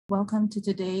Welcome to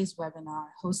today's webinar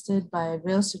hosted by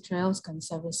Rails-to-Trails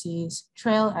Conservancy's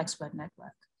Trail Expert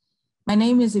Network. My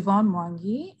name is Yvonne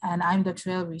Mwangi, and I'm the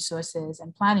Trail Resources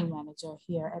and Planning Manager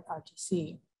here at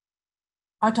RTC.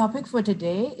 Our topic for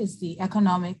today is the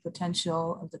economic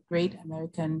potential of the Great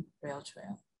American Rail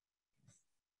Trail.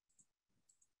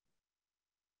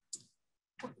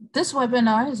 This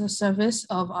webinar is a service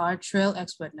of our Trail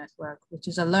Expert Network, which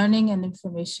is a learning and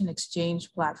information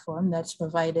exchange platform that's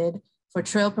provided for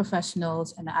trail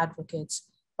professionals and advocates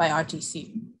by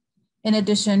RTC. In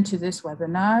addition to this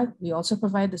webinar, we also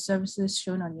provide the services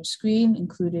shown on your screen,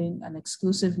 including an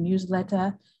exclusive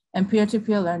newsletter and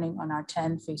peer-to-peer learning on our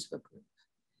 10 Facebook group.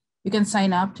 You can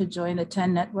sign up to join the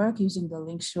 10 network using the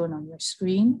link shown on your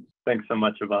screen. Thanks so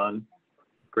much, Yvonne.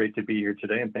 Great to be here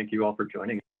today, and thank you all for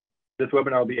joining. This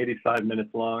webinar will be 85 minutes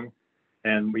long,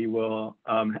 and we will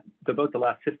devote the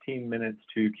last 15 minutes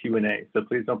to Q&A. So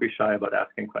please don't be shy about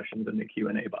asking questions in the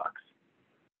Q&A box.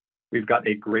 We've got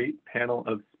a great panel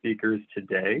of speakers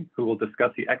today who will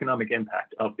discuss the economic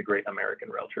impact of the Great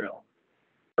American Rail Trail.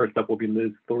 First up will be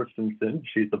Liz Thorstenson.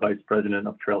 She's the Vice President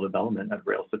of Trail Development at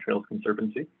Rails-to-Trails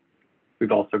Conservancy.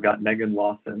 We've also got Megan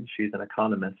Lawson. She's an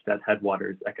economist at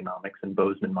Headwaters Economics in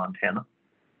Bozeman, Montana.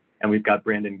 And we've got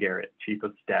Brandon Garrett, Chief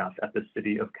of Staff at the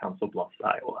City of Council Bluffs,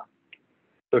 Iowa.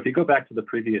 So if you go back to the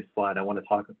previous slide, I want to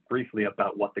talk briefly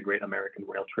about what the Great American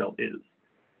Rail Trail is.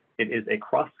 It is a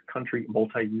cross-country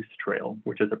multi-use trail,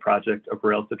 which is a project of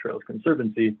Rails-to-Trails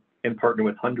Conservancy in partner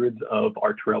with hundreds of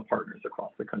our trail partners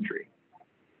across the country.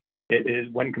 It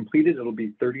is, when completed, it'll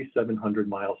be 3,700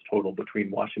 miles total between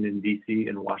Washington, D.C.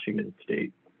 and Washington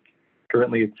State.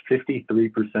 Currently, it's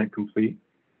 53% complete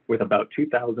with about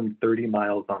 2,030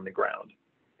 miles on the ground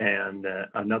and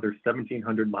another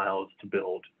 1,700 miles to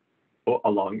build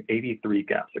along 83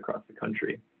 gaps across the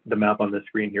country. The map on the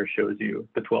screen here shows you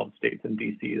the 12 states in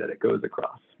DC that it goes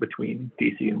across between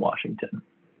DC and Washington.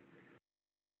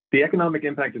 The economic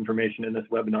impact information in this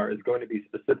webinar is going to be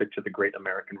specific to the Great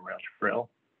American Rail Trail.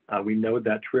 We know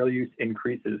that trail use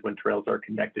increases when trails are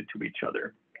connected to each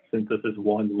other. Since this is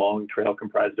one long trail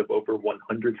comprised of over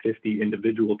 150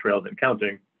 individual trails and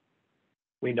counting,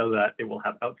 we know that it will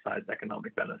have outsized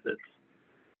economic benefits.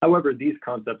 However, these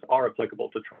concepts are applicable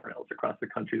to trails across the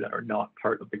country that are not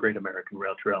part of the Great American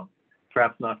Rail Trail,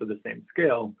 perhaps not to the same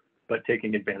scale, but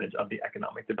taking advantage of the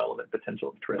economic development potential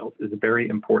of trails is very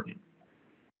important.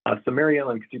 So Mary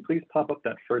Ellen, could you please pop up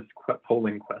that first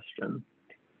polling question?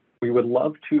 We would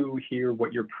love to hear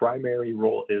what your primary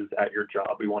role is at your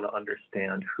job. We want to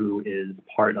understand who is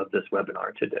part of this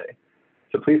webinar today.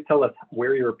 So please tell us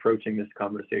where you're approaching this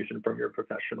conversation from your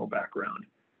professional background.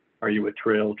 Are you a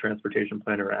trail transportation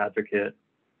planner or advocate?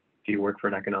 Do you work for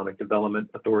an economic development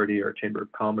authority or chamber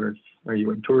of commerce? Are you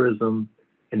in tourism,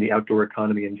 in the outdoor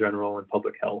economy in general, in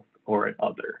public health, or at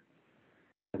other?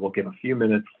 And we'll give a few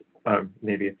minutes,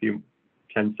 maybe a few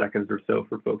 10 seconds or so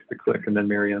for folks to click, and then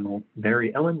Mary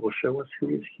Ellen will show us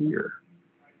who is here.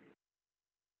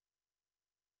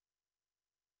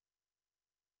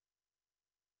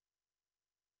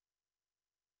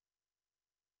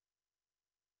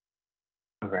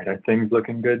 All right, are things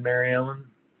looking good, Mary Ellen?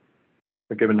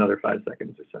 We'll give another 5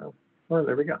 seconds or so. Oh,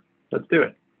 there we go. Let's do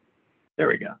it. There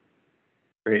we go.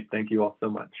 Great, thank you all so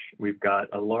much. We've got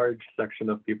a large section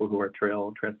of people who are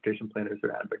trail transportation planners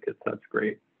or advocates. That's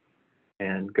great.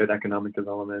 And good economic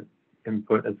development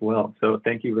input as well. So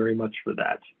thank you very much for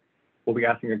that. We'll be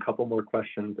asking a couple more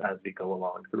questions as we go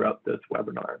along throughout this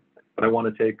webinar. But I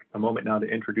want to take a moment now to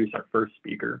introduce our first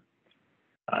speaker,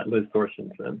 Liz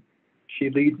Thorstenson. She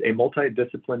leads a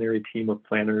multidisciplinary team of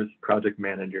planners, project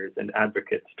managers, and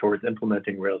advocates towards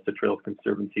implementing Rails-to-Trails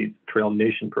Conservancy's Trail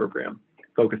Nation program,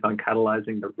 focused on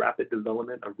catalyzing the rapid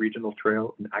development of regional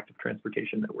trail and active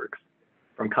transportation networks,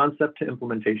 from concept to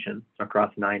implementation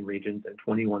across 9 regions and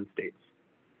 21 states.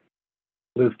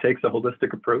 Liz takes a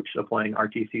holistic approach, applying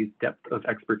RTC's depth of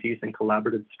expertise and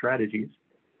collaborative strategies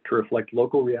to reflect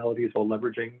local realities while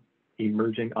leveraging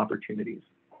emerging opportunities.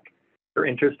 Her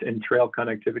interest in trail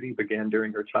connectivity began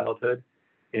during her childhood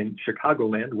in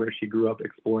Chicagoland, where she grew up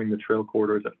exploring the trail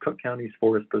corridors of Cook County's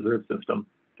Forest Preserve System,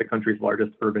 the country's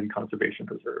largest urban conservation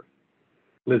preserve.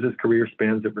 Liz's career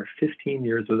spans over 15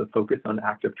 years with a focus on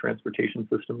active transportation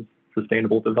systems,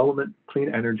 sustainable development,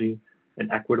 clean energy, and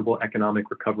equitable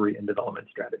economic recovery and development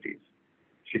strategies.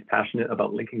 She's passionate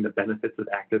about linking the benefits of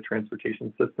active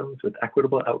transportation systems with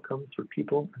equitable outcomes for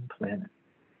people and planet.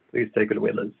 Please take it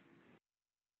away, Liz.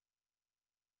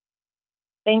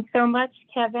 Thanks so much,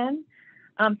 Kevin.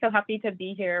 I'm so happy to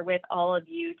be here with all of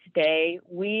you today.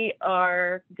 We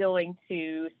are going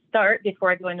to start,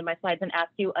 before I go into my slides, and ask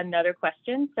you another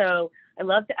question. So I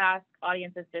love to ask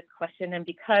audiences this question, and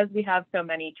because we have so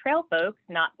many trail folks,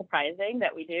 not surprising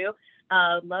that we do,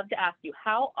 love to ask you,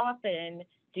 how often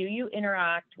do you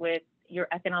interact with your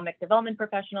economic development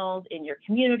professionals in your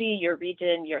community, your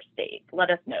region, your state? Let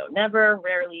us know. Never,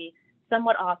 rarely,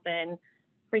 somewhat often,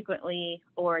 frequently,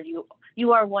 or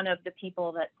you are one of the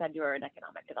people that said you're an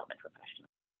economic development professional.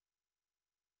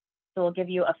 So we'll give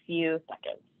you a few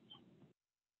seconds.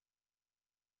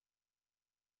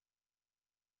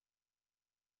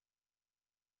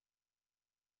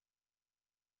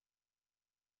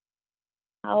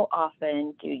 How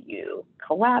often do you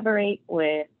collaborate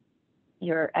with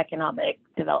your economic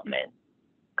development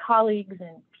colleagues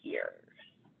and peers?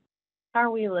 How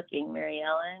are we looking, Mary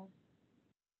Ellen?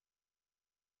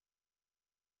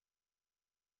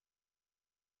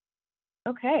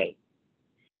 Okay,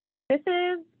 this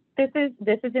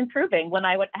is improving. When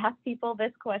I would ask people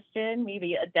this question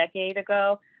maybe a decade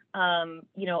ago,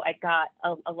 I got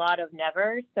a lot of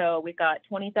nevers. So we got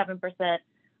 27%,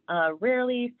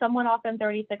 rarely, somewhat often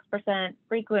 36%,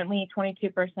 frequently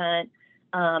 22%,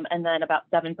 and then about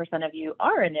 7% of you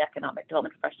are in the economic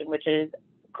development profession, which is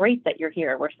great that you're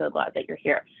here. We're so glad that you're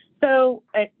here. So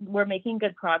we're making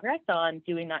good progress on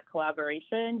doing that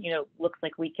collaboration. Looks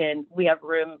like we have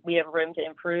room to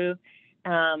improve,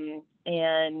 and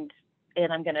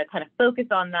I'm going to kind of focus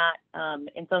on that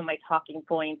in some of my talking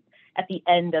points at the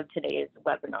end of today's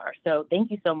webinar. So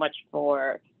thank you so much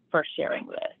for sharing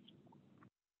this.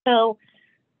 So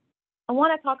I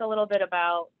want to talk a little bit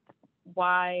about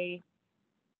why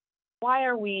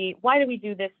do we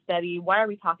do this study? Why are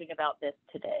we talking about this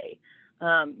today?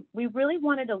 We really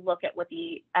wanted to look at what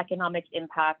the economic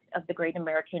impact of the Great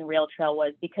American Rail Trail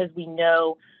was, because we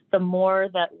know the more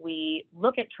that we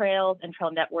look at trails and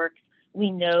trail networks, we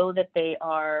know that they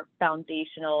are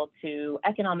foundational to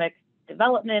economic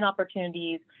development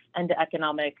opportunities and to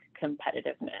economic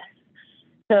competitiveness.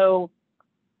 So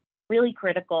really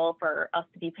critical for us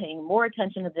to be paying more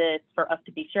attention to this, for us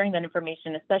to be sharing that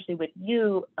information, especially with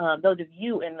you, those of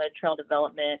you in the trail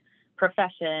development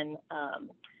profession,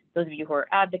 those of you who are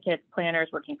advocates, planners,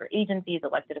 working for agencies,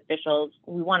 elected officials.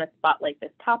 We want to spotlight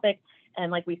this topic.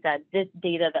 And like we said, this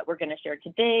data that we're going to share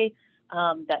today,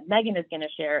 that Megan is going to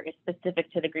share, is specific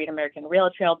to the Great American Rail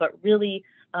Trail, but really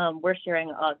we're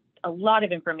sharing a lot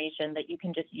of information that you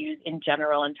can just use in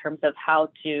general in terms of how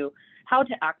to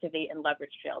activate and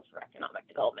leverage trails for economic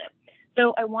development.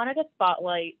 So I wanted to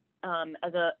spotlight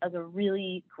as a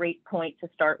really great point to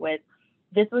start with.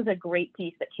 This was a great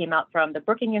piece that came out from the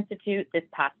Brookings Institute this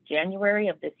past January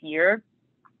of this year.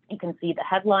 You can see the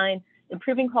headline: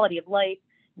 "Improving Quality of Life,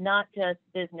 Not Just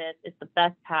Business, is the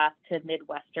Best Path to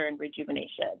Midwestern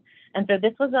Rejuvenation." And so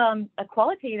this was a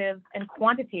qualitative and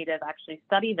quantitative actually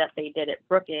study that they did at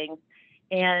Brookings.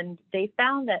 And they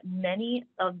found that many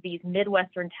of these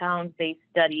Midwestern towns they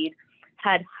studied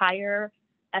had higher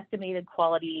estimated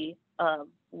quality of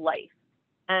life.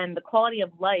 And the quality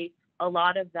of life, a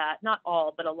lot of that, not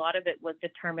all, but a lot of it was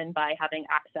determined by having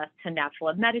access to natural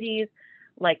amenities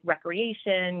like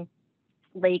recreation,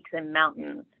 lakes, and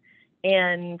mountains.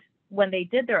 And when they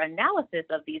did their analysis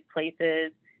of these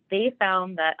places, they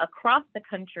found that across the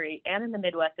country, and in the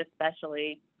Midwest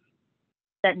especially,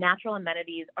 that natural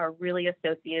amenities are really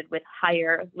associated with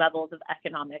higher levels of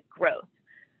economic growth.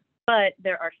 But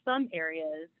there are some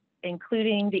areas,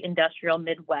 including the industrial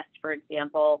Midwest, for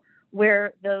example,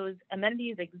 where those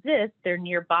amenities exist, they're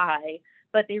nearby,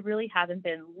 but they really haven't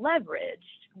been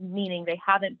leveraged, meaning they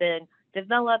haven't been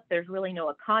developed. There's really no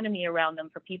economy around them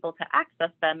for people to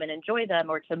access them and enjoy them,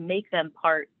 or to make them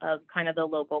part of kind of the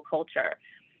local culture.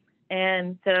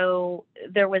 And so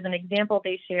there was an example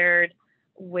they shared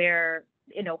where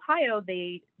in Ohio,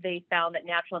 they found that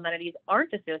natural amenities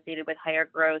aren't associated with higher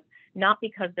growth, not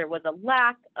because there was a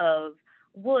lack of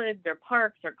woods or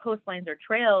parks or coastlines or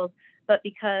trails, but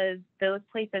because those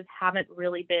places haven't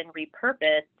really been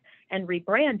repurposed and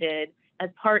rebranded as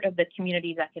part of the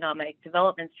community's economic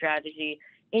development strategy,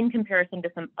 in comparison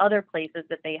to some other places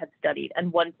that they had studied.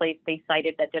 And one place they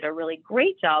cited that did a really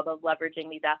great job of leveraging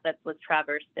these assets was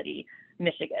Traverse City,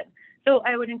 Michigan. So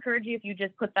I would encourage you, if you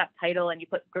just put that title and you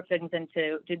put Brookings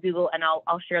into Google, and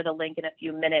I'll share the link in a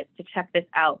few minutes to check this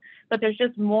out. But there's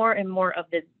just more and more of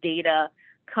this data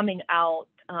coming out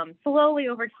slowly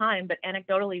over time, but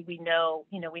anecdotally we know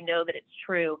that it's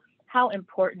true, how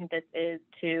important this is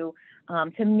to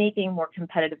making more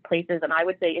competitive places. And I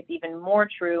would say it's even more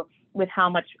true with how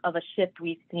much of a shift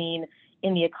we've seen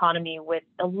in the economy, with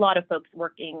a lot of folks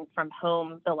working from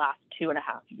home the last 2.5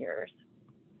 years.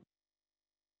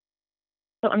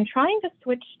 So I'm trying to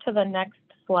switch to the next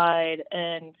slide,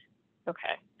 and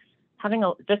okay,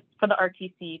 just for the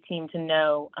RTC team to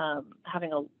know,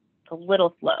 having a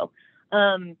little slow.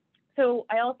 So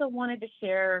I also wanted to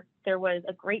share, there was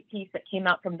a great piece that came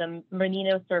out from the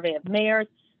Menino Survey of Mayors.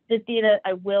 This data,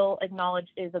 I will acknowledge,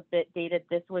 is a bit dated.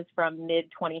 This was from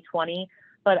mid-2020,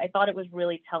 but I thought it was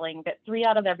really telling that 3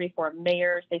 out of every 4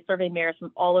 mayors, they surveyed mayors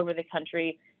from all over the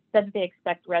country, said that they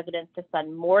expect residents to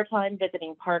spend more time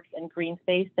visiting parks and green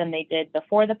space than they did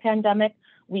before the pandemic.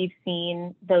 We've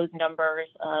seen those numbers.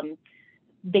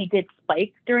 They did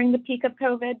spike during the peak of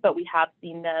COVID, but we have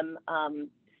seen them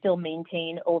still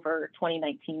maintain over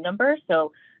 2019 numbers.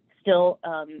 So still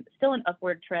an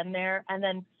upward trend there. And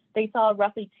then they saw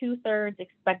roughly 2/3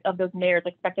 of those mayors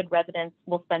expected residents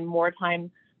will spend more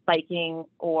time biking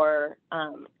or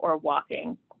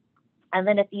walking. And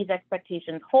then if these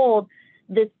expectations hold,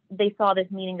 they saw this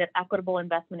meaning that equitable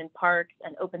investment in parks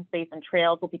and open space and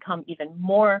trails will become even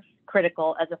more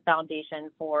critical as a foundation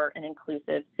for an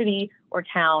inclusive city or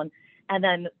town. And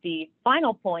then the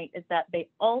final point is that they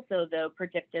also, though,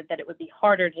 predicted that it would be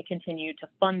harder to continue to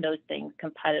fund those things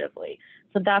competitively.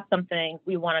 So that's something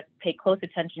we want to pay close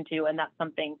attention to, and that's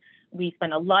something we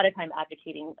spend a lot of time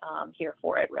advocating here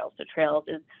for at Rails-to-Trails,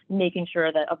 is making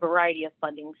sure that a variety of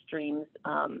funding streams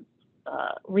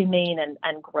remain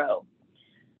and grow.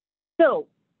 So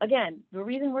again, the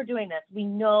reason we're doing this, we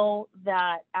know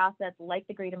that assets like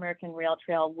the Great American Rail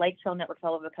Trail, like trail networks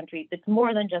all over the country, it's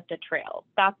more than just a trail.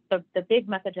 That's the big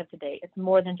message of today. It's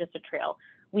more than just a trail.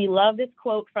 We love this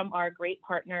quote from our great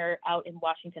partner out in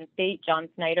Washington State, John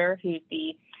Snyder, who's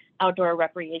the Outdoor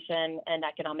Recreation and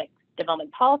Economic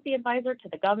Development Policy Advisor to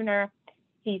the governor.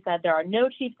 He said, there are no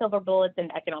cheap silver bullets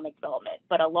in economic development,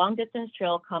 but a long distance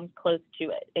trail comes close to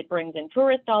it. It brings in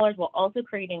tourist dollars while also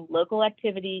creating local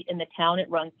activity in the town it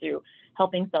runs through,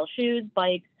 helping sell shoes,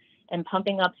 bikes, and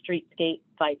pumping up streetscape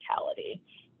vitality.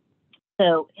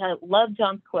 So I love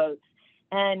John's quotes.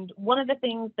 And one of the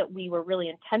things that we were really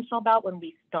intentional about when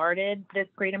we started this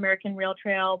Great American Rail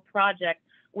Trail project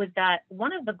was that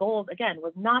one of the goals, again,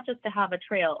 was not just to have a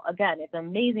trail. Again, it's an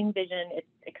amazing vision. It's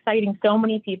exciting so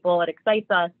many people. It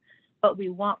excites us. But we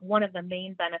want one of the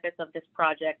main benefits of this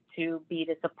project to be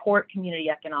to support community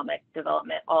economic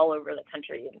development all over the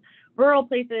country, in rural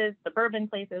places, suburban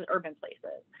places, urban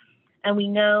places. And we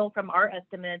know from our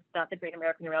estimates that the Great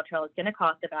American Rail Trail is going to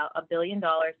cost about $1 billion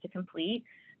to complete.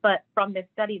 But from this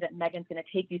study that Megan's going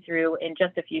to take you through in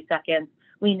just a few seconds,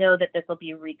 we know that this will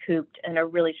be recouped in a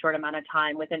really short amount of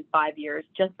time, within 5 years,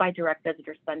 just by direct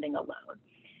visitor spending alone.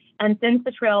 And since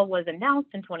the trail was announced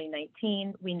in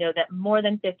 2019, we know that more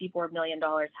than $54 million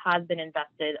has been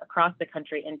invested across the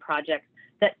country in projects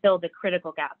that fill the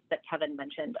critical gaps that Kevin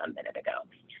mentioned a minute ago.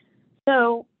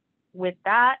 So with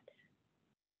that,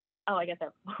 I guess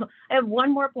I have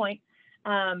one more point,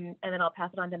 and then I'll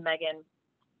pass it on to Megan.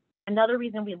 Another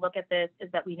reason we look at this is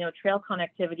that we know trail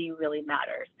connectivity really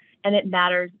matters. And it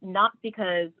matters not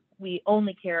because we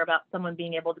only care about someone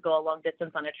being able to go a long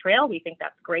distance on a trail. We think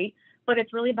that's great, but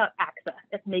it's really about access.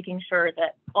 It's making sure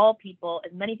that all people,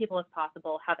 as many people as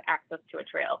possible, have access to a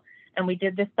trail. And we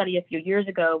did this study a few years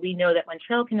ago. We know that when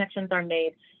trail connections are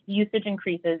made, usage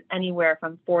increases anywhere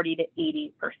from 40 to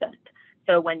 80%.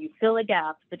 So when you fill a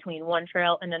gap between one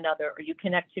trail and another, or you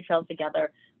connect two trails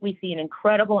together, we see an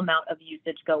incredible amount of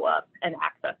usage go up and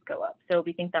access go up. So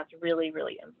we think that's really,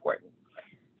 really important.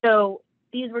 So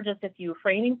these were just a few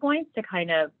framing points to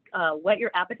kind of whet your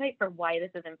appetite for why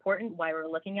this is important, why we're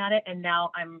looking at it. And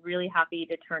now I'm really happy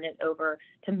to turn it over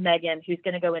to Megan, who's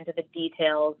going to go into the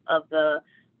details of the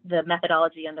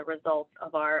methodology and the results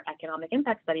of our economic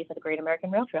impact study for the Great American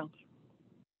Rail Trail.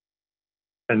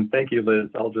 And thank you, Liz.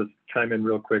 I'll just chime in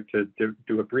real quick to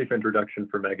do a brief introduction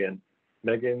for Megan.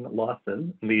 Megan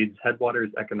Lawson leads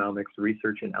Headwaters Economics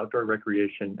research in outdoor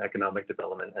recreation, economic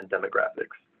development, and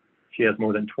demographics. She has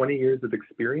more than 20 years of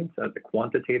experience as a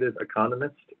quantitative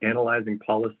economist, analyzing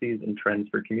policies and trends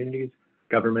for communities,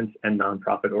 governments, and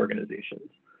nonprofit organizations.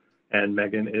 And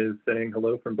Megan is saying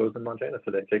hello from Bozeman, Montana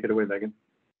today. Take it away, Megan.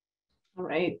 All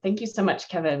right. Thank you so much,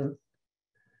 Kevin.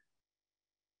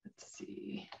 Let's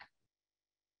see.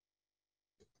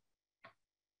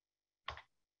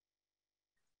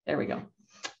 There we go.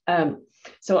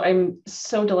 So I'm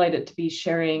so delighted to be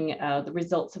sharing the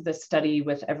results of this study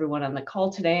with everyone on the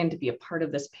call today and to be a part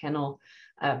of this panel.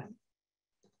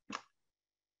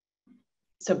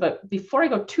 But before I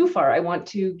go too far, I want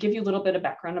to give you a little bit of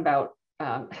background about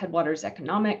Headwaters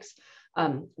Economics.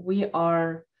 We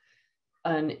are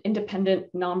an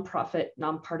independent, nonprofit,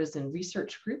 nonpartisan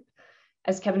research group.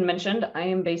 As Kevin mentioned, I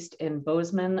am based in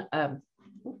Bozeman. There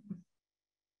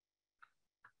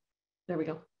we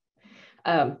go.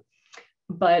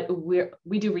 But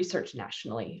we do research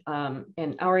nationally.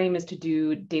 And our aim is to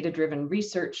do data-driven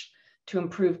research to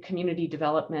improve community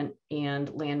development and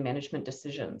land management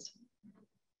decisions.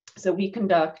 So we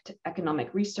conduct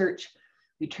economic research.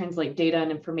 We translate data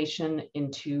and information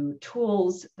into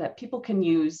tools that people can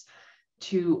use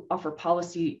to offer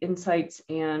policy insights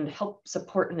and help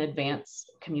support and advance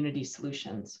community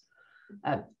solutions.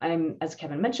 As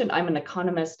Kevin mentioned, I'm an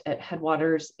economist at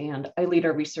Headwaters, and I lead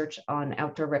our research on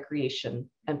outdoor recreation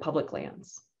and public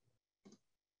lands.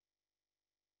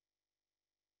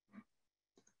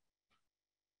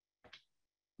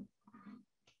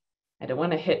 I don't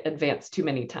want to hit advance too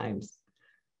many times.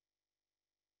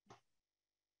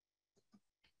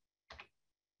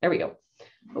 There we go.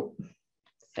 Oh,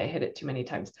 I hit it too many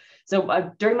times.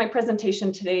 So during my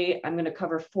presentation today, I'm going to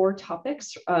cover 4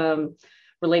 topics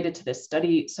related to this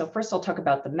study. So first I'll talk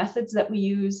about the methods that we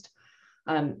used.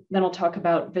 Then I'll talk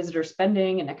about visitor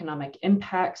spending and economic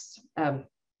impacts.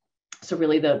 So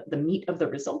really the meat of the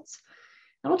results.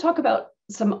 And I'll talk about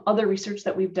some other research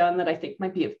that we've done that I think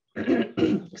might be of,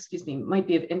 excuse me, might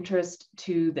be of interest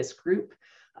to this group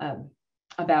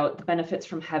about the benefits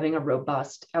from having a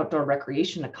robust outdoor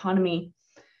recreation economy.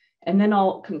 And then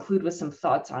I'll conclude with some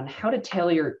thoughts on how to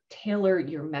tailor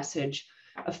your message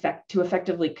to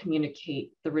effectively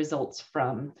communicate the results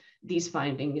from these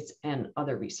findings and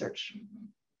other research.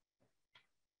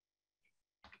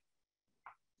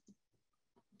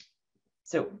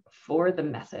 So for the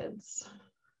methods.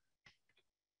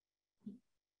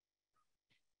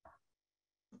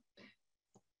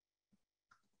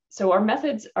 So our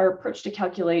methods, our approach to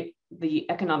calculate the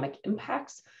economic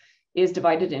impacts is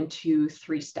divided into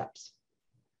 3 steps.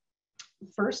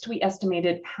 First, we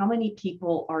estimated how many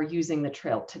people are using the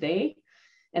trail today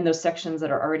and those sections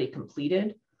that are already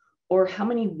completed, or how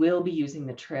many will be using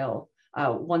the trail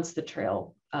once the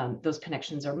trail, those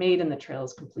connections are made and the trail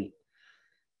is complete.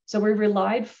 So we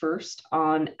relied first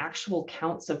on actual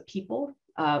counts of people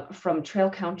from trail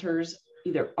counters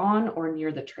either on or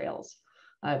near the trails.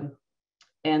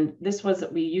 And this was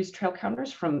that we used trail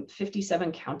counters from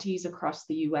 57 counties across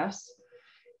the US.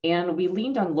 And we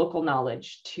leaned on local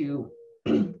knowledge to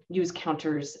use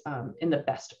counters in the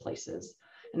best places,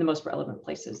 in the most relevant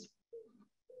places.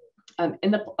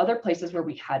 In the other places where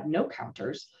we had no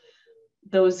counters,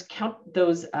 those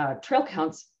trail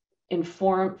counts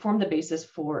form the basis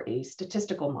for a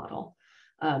statistical model.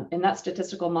 And that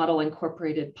statistical model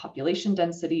incorporated population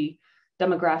density,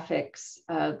 demographics,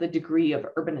 the degree of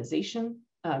urbanization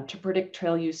to predict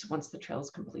trail use once the trail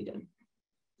is completed.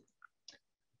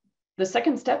 The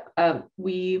second step,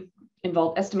 we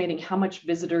involved estimating how much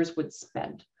visitors would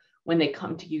spend when they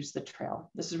come to use the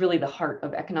trail. This is really the heart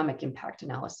of economic impact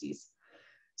analyses.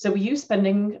 So we use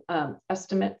spending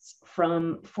estimates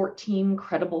from 14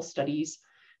 credible studies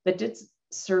that did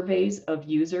surveys of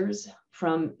users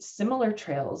from similar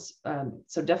trails.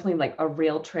 So definitely like a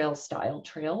rail trail style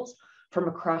trails from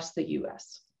across the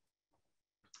US.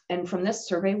 And from this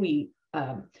survey, we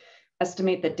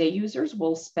estimate that day users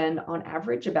will spend on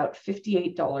average about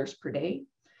 $58 per day.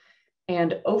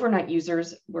 And overnight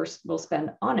users will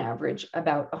spend on average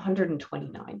about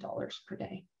 $129 per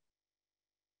day.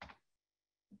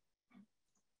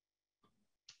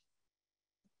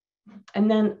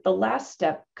 And then the last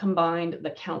step combined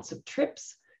the counts of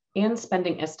trips and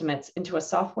spending estimates into a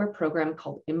software program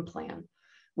called ImPlan,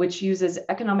 which uses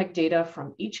economic data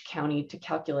from each county to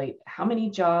calculate how many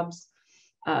jobs,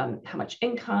 how much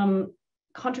income,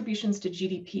 contributions to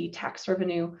GDP, tax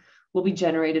revenue will be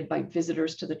generated by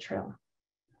visitors to the trail.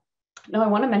 Now I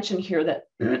want to mention here that,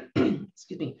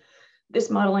 excuse me, this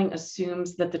modeling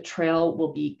assumes that the trail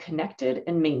will be connected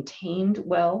and maintained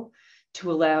well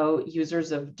to allow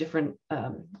users of different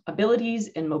abilities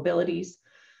and mobilities.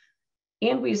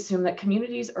 And we assume that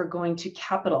communities are going to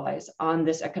capitalize on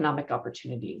this economic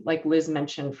opportunity. Like Liz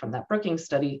mentioned from that Brookings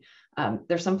study,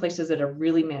 there's some places that have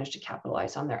really managed to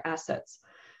capitalize on their assets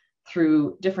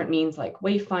through different means like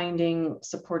wayfinding,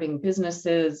 supporting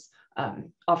businesses,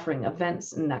 offering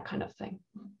events and that kind of thing.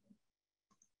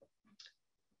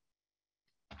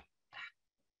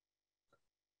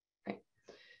 Right.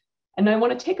 And I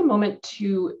want to take a moment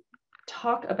to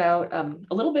talk about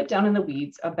a little bit down in the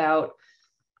weeds about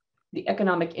the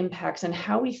economic impacts and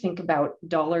how we think about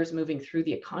dollars moving through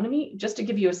the economy, just to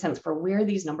give you a sense for where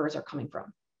these numbers are coming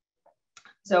from.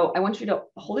 So I want you to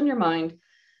hold in your mind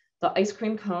the ice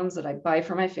cream cones that I buy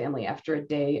for my family after a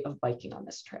day of biking on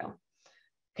this trail.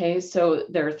 Okay, so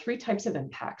there are 3 types of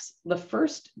impacts. The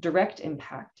first direct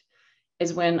impact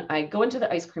is when I go into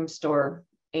the ice cream store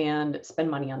and spend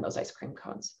money on those ice cream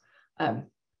cones.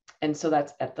 And so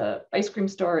that's at the ice cream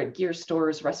store, at gear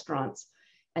stores, restaurants.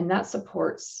 And that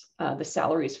supports the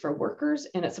salaries for workers,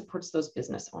 and it supports those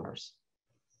business owners.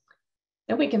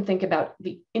 Then we can think about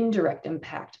the indirect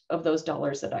impact of those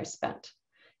dollars that I spent.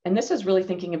 And this is really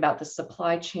thinking about the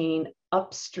supply chain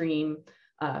upstream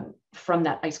from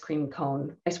that ice cream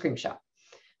shop.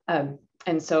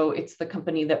 And so it's the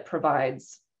company that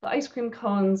provides the ice cream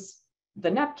cones, the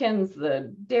napkins,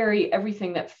 the dairy,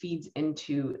 everything that feeds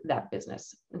into that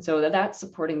business. And so that's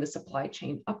supporting the supply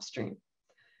chain upstream.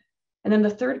 And then the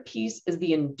third piece is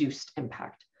the induced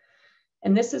impact.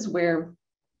 And this is where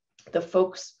the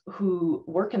folks who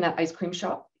work in that ice cream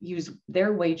shop use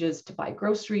their wages to buy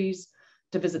groceries,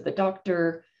 to visit the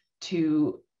doctor,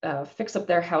 to fix up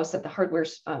their house at the hardware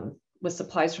with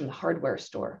supplies from the hardware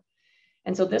store.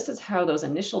 And so this is how those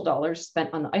initial dollars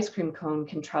spent on the ice cream cone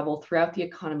can travel throughout the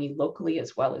economy locally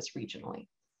as well as regionally.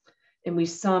 And we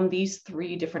sum these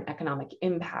three different economic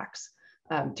impacts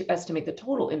to estimate the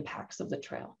total impacts of the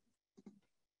trail.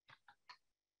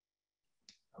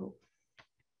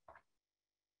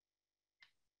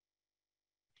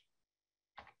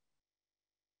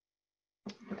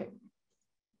 Okay.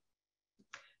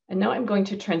 And now I'm going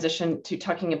to transition to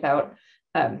talking about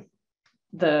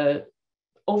the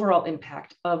overall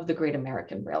impact of the Great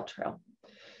American Rail Trail.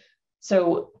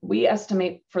 So we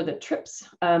estimate for the trips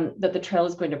that the trail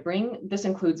is going to bring, this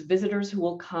includes visitors who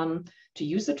will come to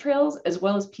use the trails, as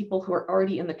well as people who are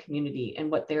already in the community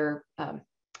and what they're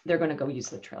going to go use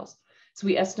the trails. So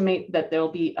we estimate that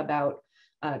there'll be about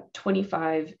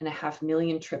 25.5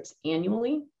 million trips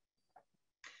annually.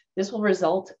 This will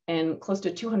result in close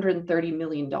to $230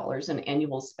 million in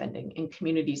annual spending in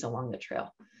communities along the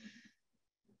trail.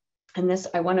 And this,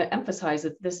 I want to emphasize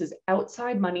that this is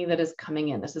outside money that is coming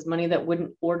in. This is money that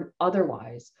wouldn't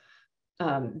otherwise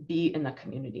be in the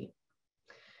community.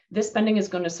 This spending is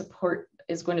going to support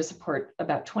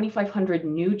about 2,500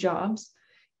 new jobs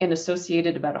and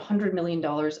associated about $100 million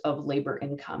of labor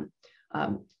income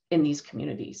in these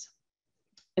communities.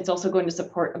 It's also going to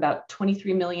support about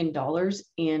 $23 million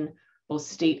in both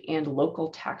state and local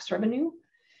tax revenue.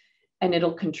 And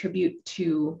it'll contribute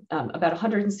to about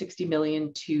 $160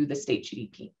 million to the state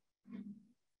GDP.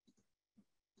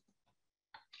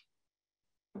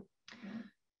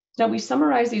 Now we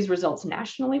summarize these results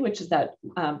nationally, which is that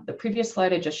the previous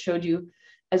slide I just showed you,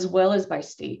 as well as by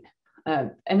state.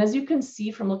 And as you can see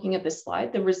from looking at this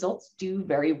slide, the results do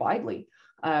vary widely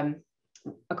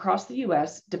across the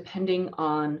US, depending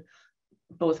on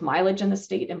both mileage in the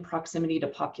state and proximity to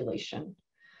population.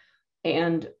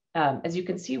 And as you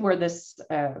can see where this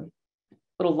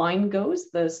little line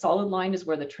goes, the solid line is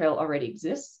where the trail already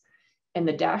exists. And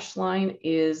the dashed line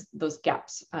is those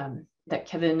gaps that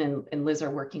Kevin and Liz are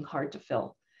working hard to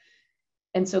fill.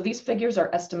 And so these figures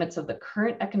are estimates of the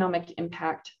current economic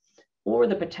impact or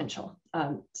the potential,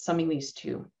 summing these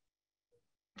two.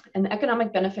 And the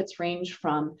economic benefits range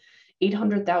from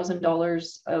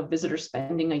 $800,000 of visitor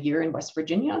spending a year in West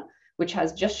Virginia, which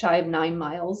has just shy of 9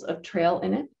 miles of trail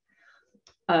in it,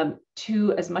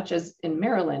 to as much as in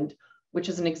Maryland, which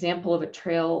is an example of a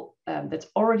trail that's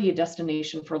already a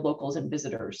destination for locals and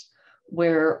visitors,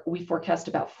 where we forecast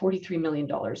about $43 million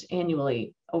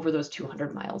annually over those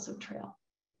 200 miles of trail.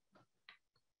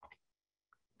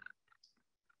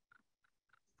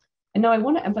 And now I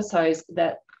want to emphasize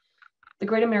that the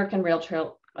Great American Rail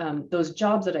Trail, those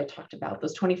jobs that I talked about,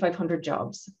 those 2,500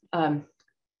 jobs,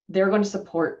 they're going to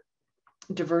support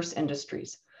diverse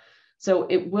industries. So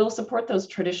it will support those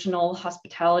traditional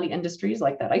hospitality industries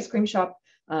like that ice cream shop,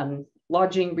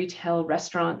 lodging, retail,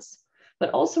 restaurants, but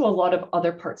also a lot of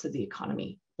other parts of the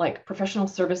economy, like professional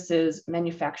services,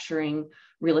 manufacturing,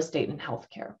 real estate, and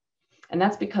healthcare. And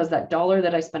that's because that dollar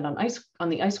that I spend on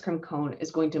the ice cream cone is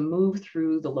going to move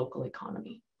through the local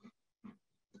economy.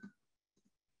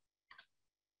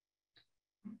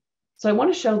 So I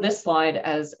want to show this slide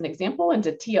as an example and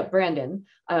to tee up Brandon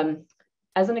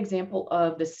as an example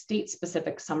of the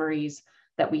state-specific summaries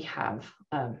that we have.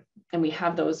 And we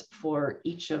have those for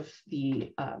each of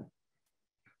the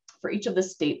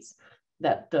states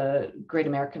that the Great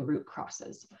American Route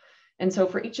crosses. And so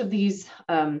for each of these,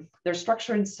 they're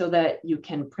structured so that you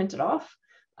can print it off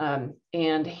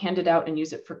and hand it out and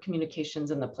use it for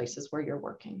communications in the places where you're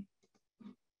working.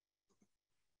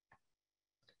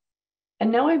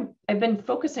 And now I've been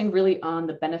focusing really on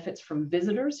the benefits from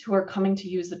visitors who are coming to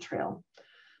use the trail.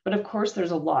 But of course,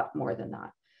 there's a lot more than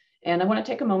that. And I want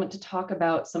to take a moment to talk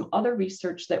about some other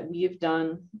research that we have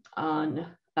done on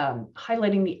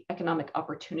highlighting the economic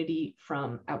opportunity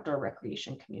from outdoor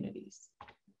recreation communities.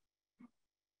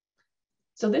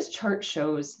 So this chart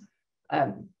shows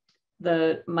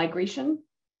the migration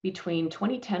between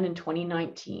 2010 and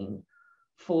 2019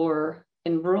 for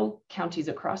in rural counties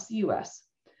across the US,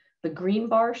 the green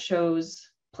bar shows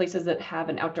places that have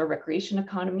an outdoor recreation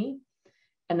economy,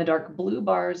 and the dark blue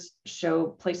bars show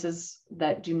places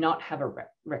that do not have a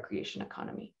recreation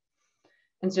economy.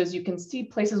 And so as you can see,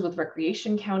 places with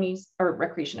recreation counties or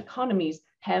recreation economies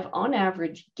have on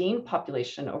average gained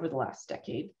population over the last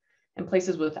decade, and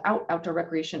places without outdoor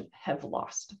recreation have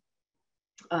lost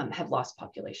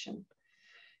population.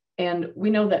 And we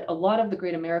know that a lot of the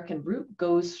Great American Route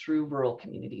goes through rural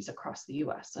communities across the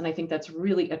US. And I think that's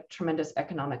really a tremendous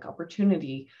economic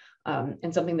opportunity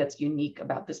and something that's unique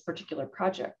about this particular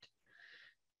project.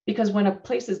 Because when a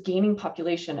place is gaining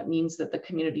population, it means that the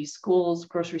community's schools,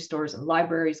 grocery stores, and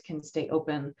libraries can stay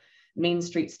open, Main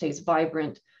Street stays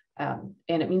vibrant, and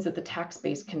it means that the tax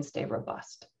base can stay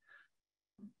robust.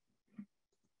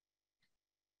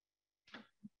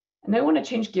 And I want to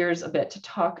change gears a bit to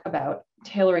talk about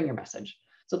tailoring your message.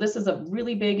 So this is a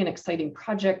really big and exciting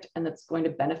project, and that's going to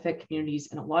benefit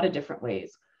communities in a lot of different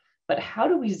ways. But how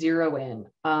do we zero in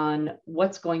on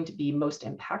what's going to be most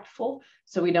impactful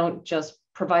so we don't just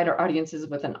provide our audiences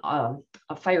with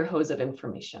a fire hose of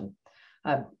information?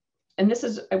 And this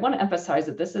is, I want to emphasize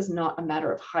that this is not a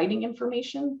matter of hiding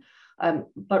information,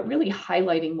 but really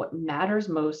highlighting what matters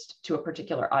most to a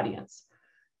particular audience.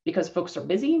 Because folks are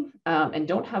busy and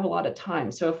don't have a lot of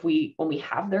time. So when we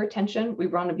have their attention, we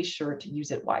want to be sure to use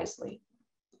it wisely.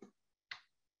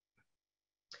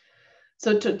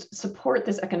 So to support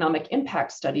this economic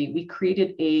impact study, we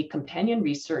created a companion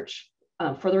research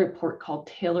for the report called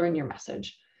Tailoring Your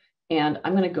Message. And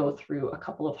I'm going to go through a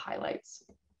couple of highlights.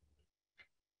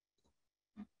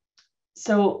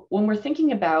 So when we're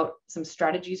thinking about some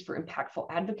strategies for impactful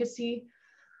advocacy,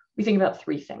 we think about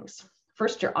three things.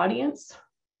 First, your audience,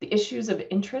 the issues of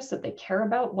interest that they care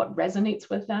about, what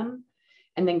resonates with them,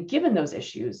 and then given those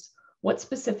issues, what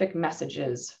specific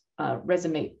messages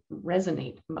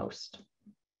resonate most.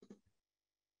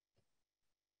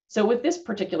 So with this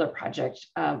particular project,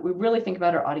 we really think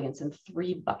about our audience in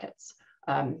three buckets: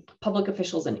 public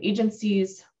officials and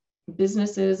agencies,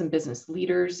 businesses and business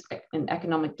leaders, and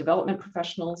economic development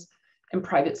professionals, and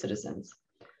private citizens.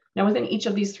 Now, within each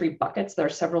of these three buckets, there are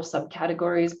several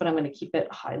subcategories, but I'm going to keep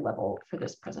it high level for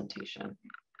this presentation.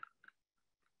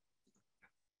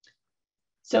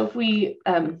 So if we,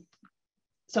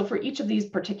 so for each of these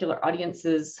particular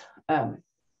audiences, I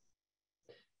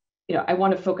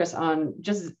want to focus on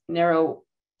just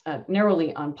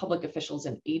narrowly on public officials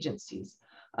and agencies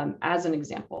as an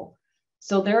example.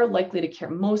 So they're likely to care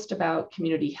most about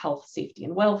community health, safety,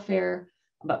 and welfare,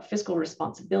 about fiscal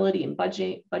responsibility and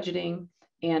budgeting,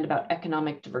 and about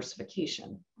economic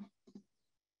diversification.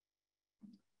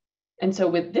 And so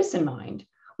with this in mind,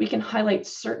 we can highlight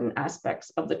certain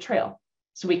aspects of the trail.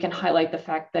 So we can highlight the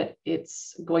fact that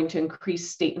it's going to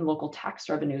increase state and local tax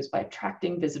revenues by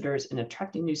attracting visitors and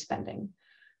attracting new spending.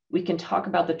 We can talk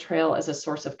about the trail as a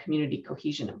source of community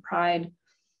cohesion and pride.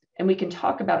 And we can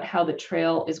talk about how the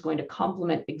trail is going to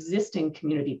complement existing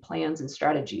community plans and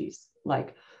strategies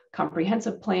like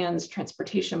comprehensive plans,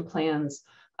 transportation plans,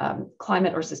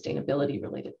 climate or sustainability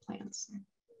related plans.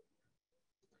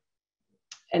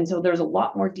 And so there's a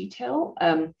lot more detail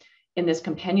in this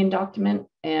companion document,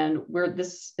 and where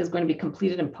this is going to be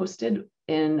completed and posted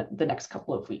in the next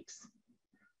couple of weeks.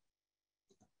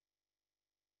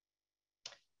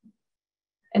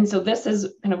 And so this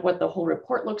is kind of what the whole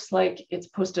report looks like. It's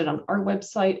posted on our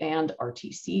website and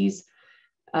RTC's.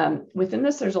 Within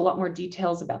this, there's a lot more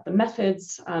details about the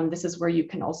methods. This is where you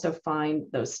can also find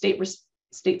those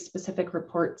state-specific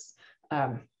reports,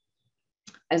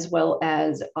 as well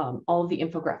as all of the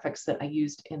infographics that I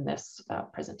used in this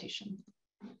presentation.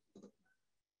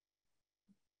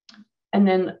 And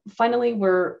then finally,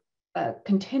 we're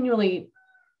continually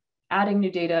adding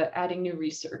new data, adding new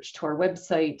research to our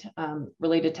website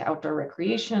related to outdoor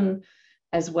recreation,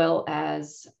 as well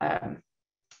as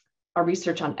our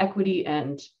research on equity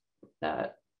and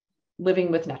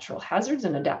living with natural hazards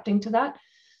and adapting to that.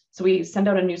 So we send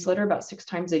out a newsletter about 6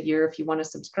 times a year. If you want to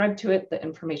subscribe to it, the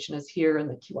information is here in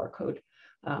the QR code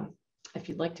if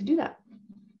you'd like to do that.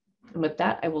 And with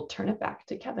that, I will turn it back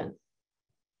to Kevin.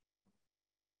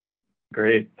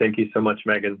 Great. Thank you so much,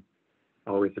 Megan.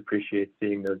 I always appreciate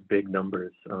seeing those big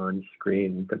numbers on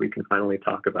screen that we can finally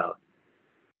talk about.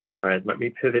 All right, let me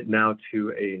pivot now to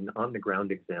an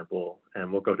on-the-ground example,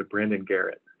 and we'll go to Brandon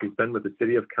Garrett, who's been with the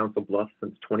City of Council Bluffs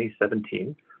since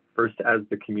 2017, first as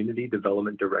the Community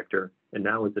Development Director, and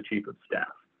now as the Chief of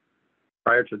Staff.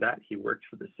 Prior to that, he worked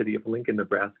for the City of Lincoln,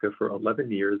 Nebraska for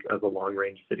 11 years as a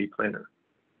long-range city planner.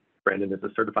 Brandon is a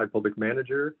certified public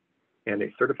manager and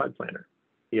a certified planner.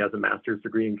 He has a master's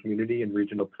degree in community and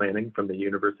regional planning from the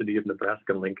University of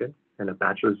Nebraska-Lincoln and a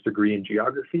bachelor's degree in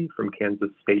geography from Kansas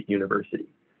State University.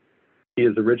 He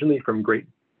is originally from Great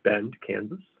Bend,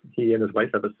 Kansas. He and his wife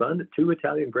have a son, 2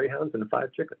 Italian greyhounds, and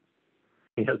 5 chickens.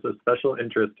 He has a special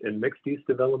interest in mixed-use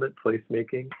development,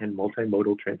 placemaking, and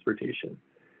multimodal transportation.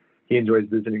 He enjoys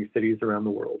visiting cities around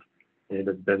the world. And it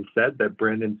has been said that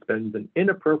Brandon spends an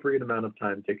inappropriate amount of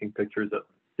time taking pictures of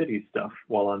city stuff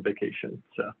while on vacation.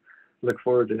 So look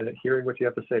forward to hearing what you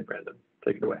have to say, Brandon.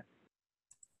 Take it away.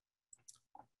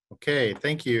 Okay,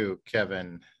 thank you,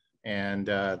 Kevin. And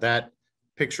that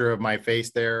picture of my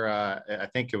face there, I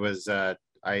think it was,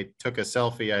 I took a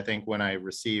selfie, I think, when I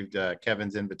received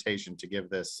Kevin's invitation to give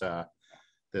this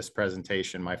this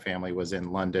presentation. My family was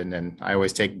in London, and I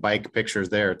always take bike pictures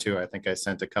there too. I think I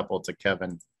sent a couple to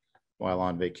Kevin while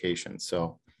on vacation.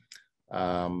 So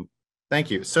thank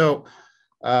you. So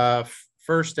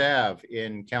First Ave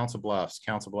in Council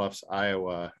Bluffs,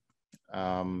 Iowa.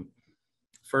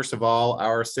 First of all,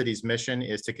 our city's mission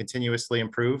is to continuously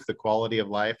improve the quality of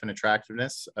life and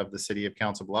attractiveness of the city of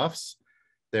Council Bluffs.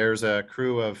 There's a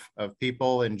crew of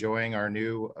people enjoying our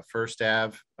new First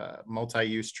Ave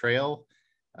multi-use trail.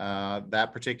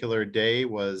 That particular day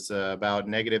was about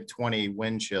 -20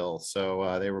 wind chill,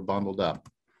 so they were bundled up.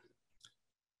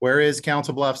 Where is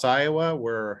Council Bluffs, Iowa?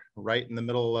 We're right in the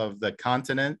middle of the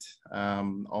continent,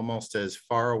 almost as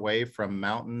far away from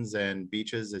mountains and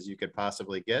beaches as you could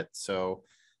possibly get. So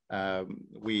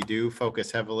we do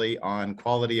focus heavily on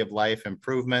quality of life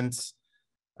improvements,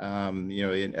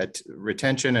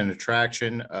 retention and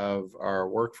attraction of our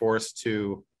workforce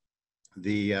to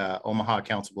the Omaha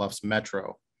Council Bluffs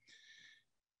Metro.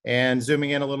 And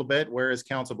zooming in a little bit, where is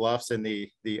Council Bluffs? In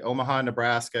the Omaha,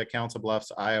 Nebraska, Council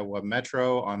Bluffs, Iowa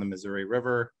Metro on the Missouri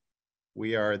River.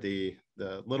 We are the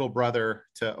little brother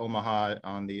to Omaha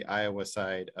on the Iowa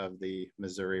side of the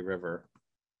Missouri River.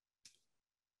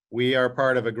 We are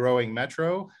part of a growing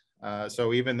metro.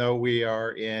 So even though we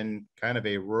are in kind of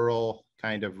a rural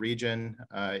kind of region,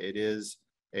 it is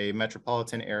a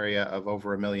metropolitan area of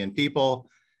over 1 million people.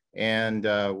 And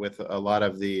with a lot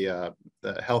of the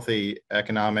healthy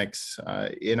economics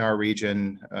in our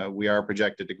region, we are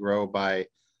projected to grow by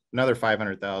another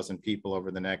 500,000 people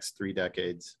over the next 3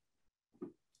 decades.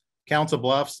 Council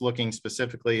Bluffs, looking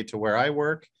specifically to where I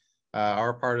work,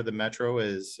 our part of the metro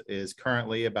is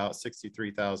currently about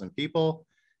 63,000 people.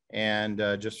 And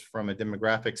just from a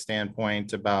demographic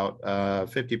standpoint, about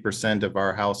 50% of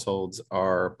our households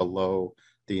are below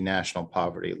the national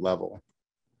poverty level.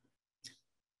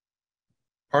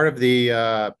 Part of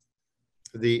the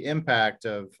impact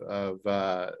of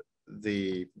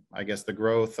the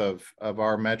growth of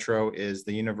our metro is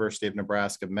the University of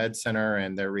Nebraska Med Center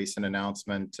and their recent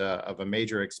announcement of a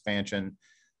major expansion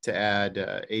to add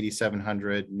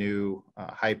 8,700 new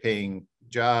high-paying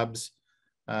jobs,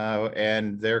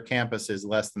 and their campus is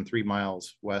less than 3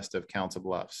 miles west of Council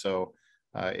Bluffs. So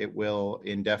it will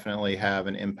indefinitely have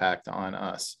an impact on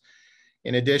us.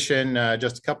 In addition,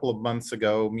 just a couple of months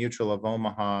ago, Mutual of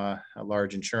Omaha, a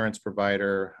large insurance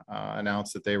provider,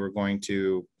 announced that they were going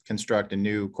to construct a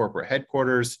new corporate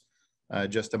headquarters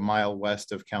just a mile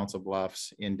west of Council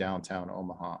Bluffs in downtown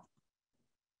Omaha.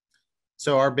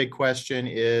 So our big question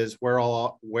is, where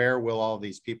will all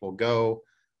these people go?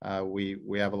 We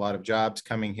have a lot of jobs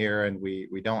coming here, and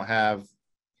we don't have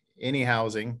any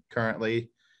housing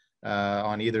currently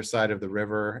on either side of the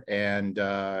river. And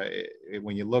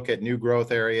when you look at new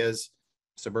growth areas,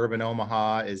 suburban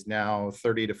Omaha is now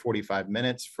 30 to 45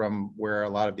 minutes from where a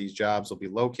lot of these jobs will be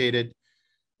located.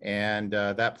 And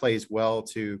that plays well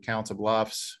to Council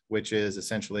Bluffs, which is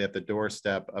essentially at the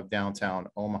doorstep of downtown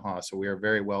Omaha. So we are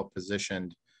very well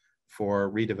positioned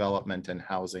for redevelopment and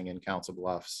housing in Council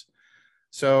Bluffs.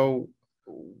 So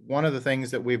one of the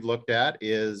things that we've looked at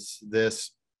is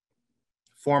this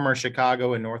former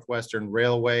Chicago and Northwestern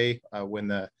Railway. When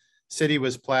the city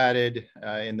was platted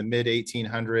in the mid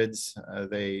 1800s,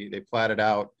 they platted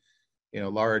out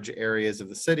large areas of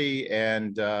the city,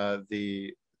 and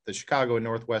the Chicago and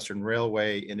Northwestern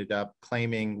Railway ended up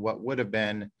claiming what would have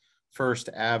been First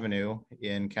Avenue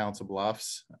in Council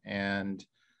Bluffs, and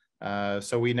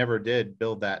so we never did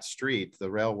build that street. The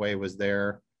railway was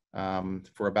there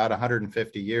for about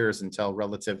 150 years until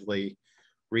relatively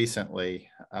recently.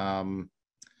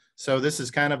 So this is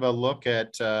kind of a look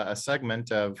at a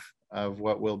segment of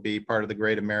what will be part of the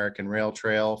Great American Rail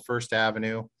Trail, First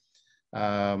Avenue.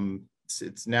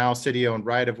 It's now city-owned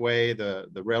right-of-way.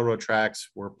 The railroad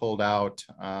tracks were pulled out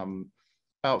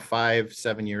about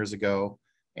 5-7 years ago.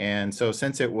 And so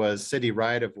since it was city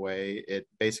right-of-way, it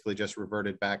basically just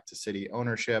reverted back to city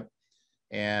ownership.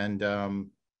 And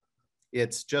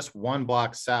It's just 1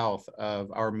 block south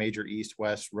of our major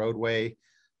east-west roadway.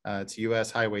 It's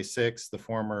US Highway 6, the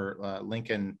former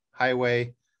Lincoln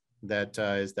Highway, that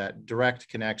is that direct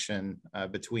connection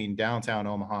between downtown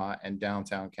Omaha and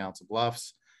downtown Council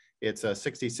Bluffs. It's a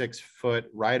 66-foot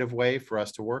right-of-way for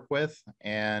us to work with,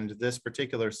 and this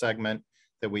particular segment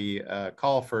that we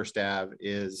call First Ave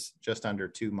is just under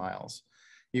 2 miles.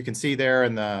 You can see there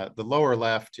in the lower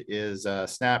left is a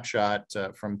snapshot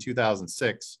from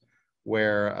 2006,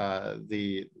 where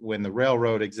when the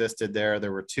railroad existed there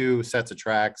were 2 sets of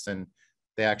tracks, and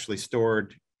they actually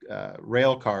stored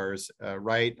rail cars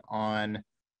right on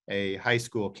a high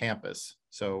school campus.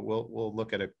 So we'll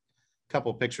look at a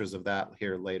couple pictures of that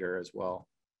here later as well.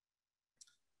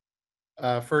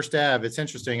 First Ave, it's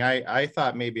interesting. I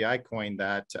thought maybe I coined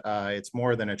that. It's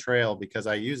more than a trail because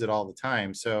I use it all the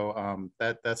time. So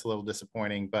that's a little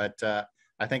disappointing, but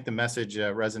I think the message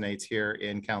resonates here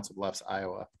in Council Bluffs,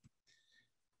 Iowa.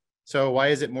 So why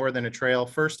is it more than a trail?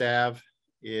 First Ave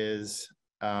is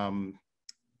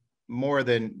more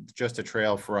than just a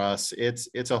trail for us.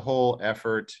 It's a whole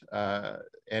effort,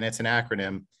 and it's an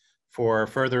acronym for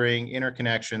furthering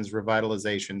interconnections,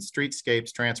 revitalization,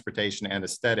 streetscapes, transportation, and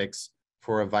aesthetics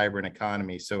for a vibrant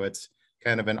economy. So it's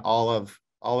kind of an all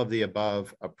of the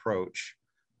above approach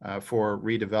for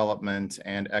redevelopment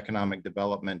and economic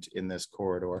development in this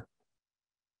corridor.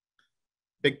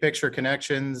 Big picture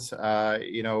connections,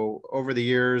 you know, over the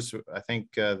years, I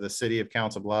think the city of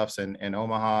Council Bluffs and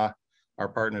Omaha, our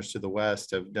partners to the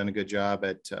west, have done a good job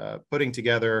at putting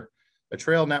together a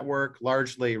trail network,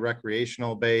 largely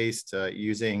recreational based,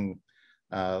 using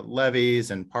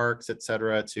levees and parks, et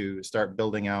cetera, to start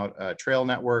building out a trail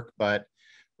network. But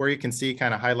where you can see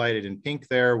kind of highlighted in pink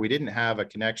there, we didn't have a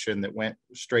connection that went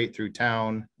straight through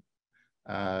town,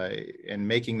 and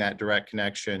making that direct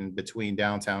connection between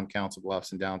downtown Council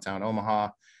Bluffs and downtown Omaha.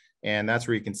 And that's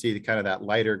where you can see the kind of that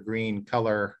lighter green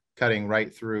color cutting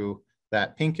right through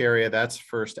that pink area. That's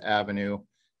First Avenue,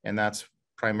 and that's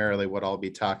primarily what I'll be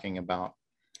talking about.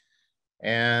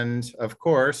 And of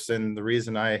course, and the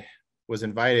reason I was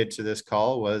invited to this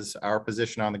call was our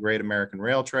position on the Great American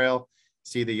Rail Trail.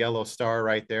 See the yellow star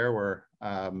right there? We're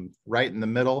right in the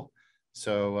middle.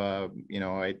 So, you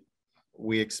know,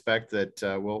 we expect that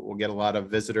we'll get a lot of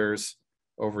visitors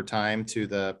over time to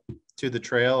the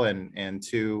trail and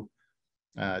to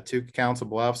Council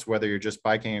Bluffs, whether you're just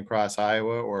biking across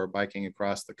Iowa or biking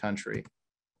across the country.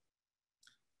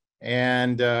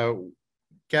 And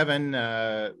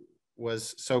Kevin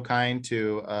was so kind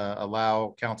to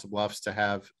allow Council Bluffs to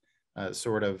have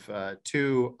sort of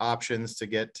 2 options to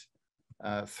get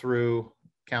through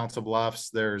Council Bluffs.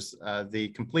 There's the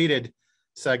completed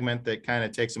segment that kind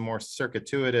of takes a more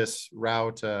circuitous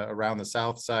route around the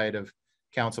south side of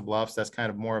Council Bluffs. That's kind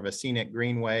of more of a scenic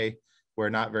greenway where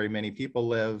not very many people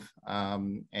live.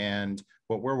 And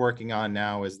what we're working on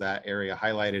now is that area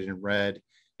highlighted in red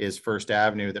is First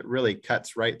Avenue that really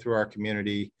cuts right through our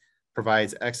community,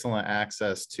 provides excellent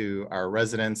access to our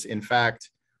residents. In fact,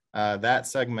 that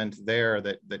segment there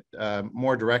that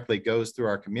more directly goes through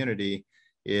our community,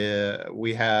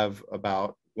 we have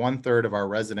about 1/3 of our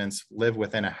residents live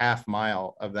within a half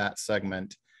mile of that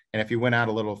segment. And if you went out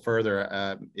a little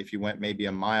further, if you went maybe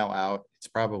a mile out, it's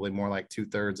probably more like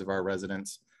 2/3 of our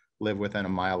residents live within a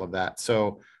mile of that.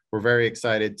 So we're very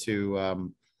excited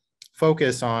to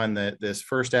focus on this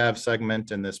First Ave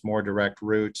segment and this more direct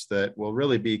routes that will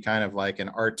really be kind of like an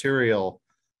arterial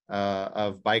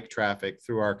of bike traffic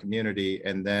through our community,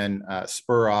 and then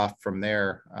spur off from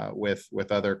there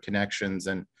with other connections,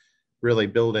 and really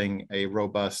building a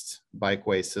robust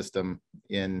bikeway system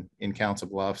in Council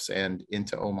Bluffs and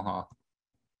into Omaha.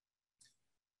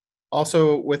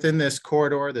 Also within this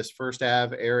corridor, this First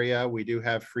Ave area, we do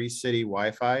have free city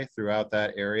Wi-Fi throughout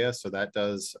that area. So that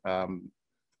does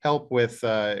help with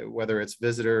whether it's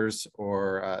visitors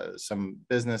or some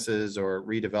businesses or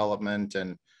redevelopment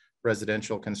and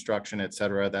residential construction, et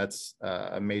cetera. That's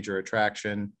a major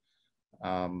attraction.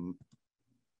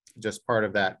 Just part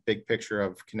of that big picture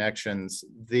of connections.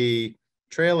 The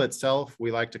trail itself, we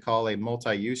like to call a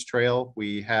multi-use trail.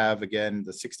 We have, again,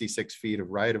 the 66 feet of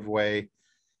right-of-way.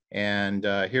 And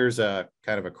here's a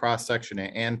kind of a cross-section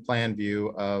and plan view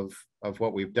of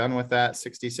what we've done with that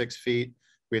 66 feet.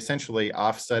 We essentially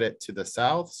offset it to the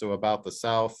south. So about the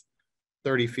south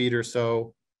 30 feet or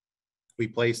so, we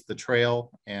placed the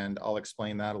trail, and I'll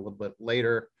explain that a little bit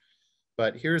later.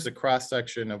 But here's a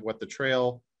cross-section of what the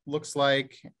trail looks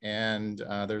like, and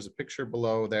there's a picture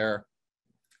below there.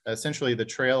 Essentially, the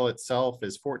trail itself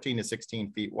is 14 to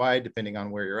 16 feet wide, depending on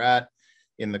where you're at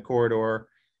in the corridor.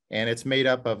 And it's made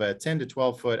up of a 10 to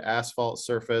 12 foot asphalt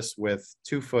surface with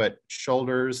 2-foot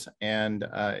shoulders. And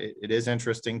it is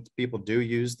interesting, people do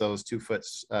use those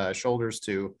 2-foot shoulders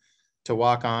to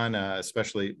walk on,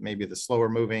 especially maybe the slower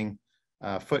moving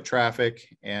foot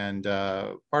traffic. And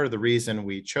part of the reason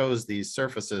we chose these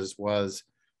surfaces was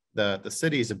the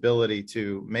city's ability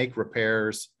to make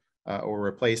repairs or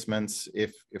replacements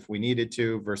if we needed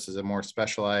to, versus a more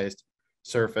specialized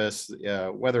surface,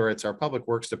 whether it's our public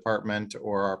works department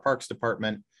or our parks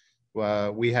department.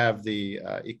 We have the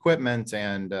equipment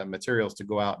and materials to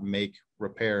go out and make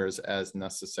repairs as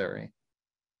necessary.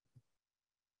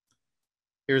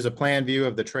 Here's a plan view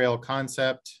of the trail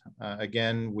concept.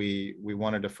 Again, we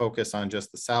wanted to focus on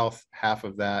just the south half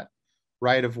of that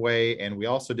right of way, and we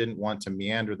also didn't want to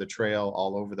meander the trail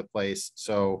all over the place.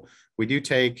 So we do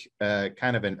take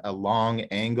kind of a long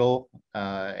angle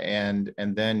and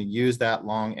then use that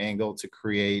long angle to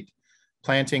create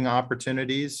planting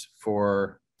opportunities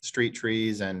for street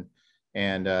trees and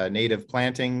native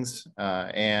plantings.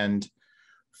 And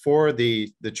for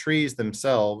the trees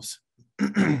themselves,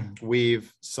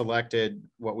 we've selected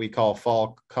what we call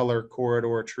fall color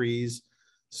corridor trees,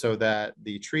 so that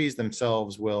the trees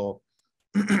themselves will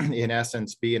in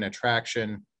essence be an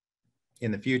attraction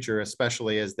in the future,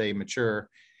 especially as they mature.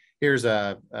 Here's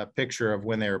a picture of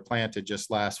when they were planted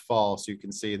just last fall, so you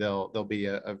can see they'll be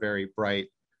a very bright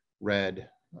red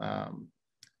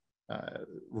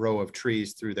row of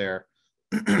trees through there.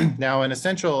 Now, an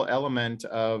essential element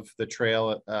of the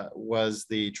trail was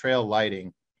the trail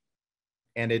lighting,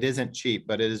 and it isn't cheap,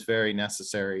 but it is very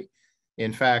necessary.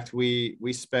 In fact, we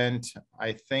spent,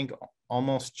 I think,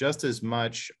 almost just as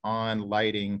much on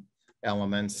lighting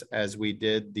elements as we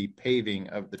did the paving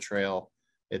of the trail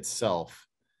itself.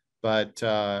 But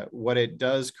what it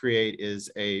does create is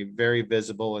a very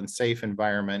visible and safe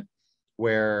environment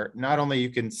where not only you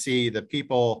can see the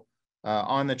people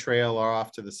on the trail or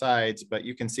off to the sides, but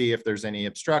you can see if there's any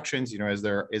obstructions, you know, is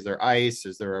there ice,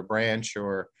 is there a branch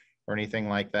or anything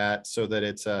like that, so that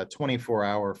it's a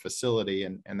 24-hour facility.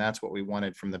 And that's what we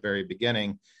wanted from the very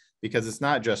beginning, because it's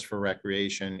not just for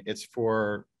recreation, it's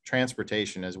for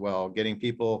transportation as well, getting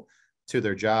people to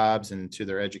their jobs and to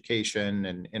their education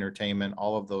and entertainment,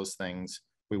 all of those things.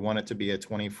 We want it to be a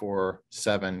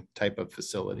 24/7 type of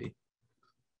facility.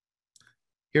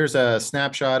 Here's a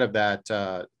snapshot of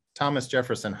that Thomas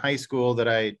Jefferson High School that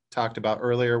I talked about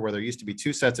earlier, where there used to be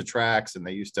 2 sets of tracks, and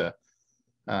they used to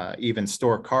even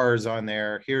store cars on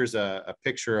there. Here's a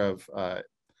picture of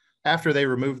after they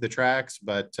removed the tracks,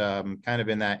 but kind of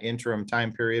in that interim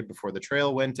time period before the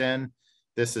trail went in.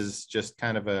 This is just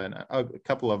kind of a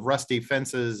couple of rusty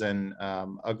fences and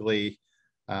ugly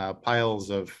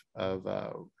piles of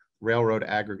railroad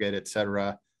aggregate, et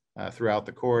cetera, throughout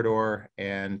the corridor.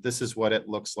 And this is what it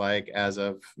looks like as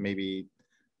of maybe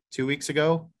 2 weeks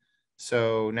ago.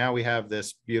 So now we have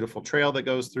this beautiful trail that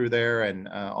goes through there, and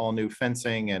all new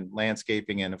fencing and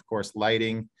landscaping, and of course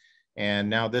lighting. And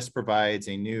now this provides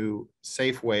a new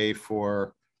safe way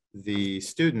for the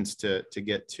students to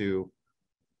get to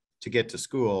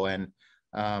school. And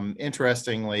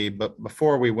interestingly, but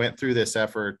before we went through this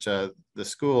effort, the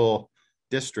school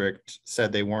district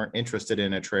said they weren't interested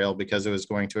in a trail because it was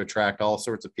going to attract all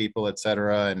sorts of people, et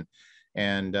cetera,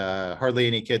 and hardly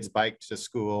any kids biked to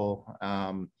school.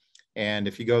 And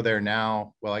if you go there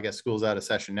now, well, I guess school's out of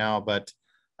session now, but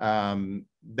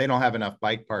they don't have enough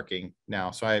bike parking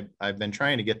now. So I've been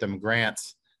trying to get them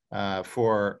grants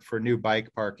for new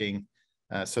bike parking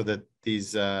so that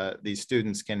these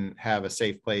students can have a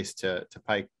safe place to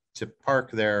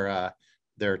park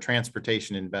their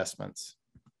transportation investments.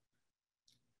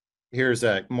 Here's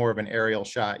more of an aerial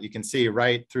shot. You can see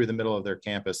right through the middle of their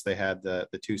campus, they had the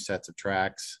 2 sets of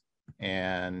tracks,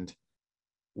 and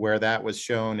where that was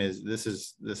shown is this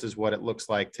is what it looks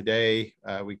like today.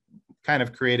 We kind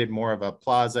of created more of a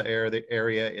plaza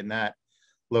area in that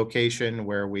location,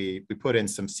 where we put in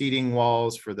some seating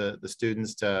walls for the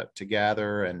students to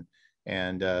gather,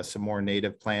 and some more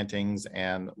native plantings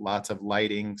and lots of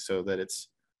lighting so that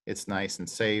it's nice and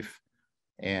safe.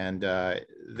 And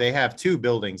they have 2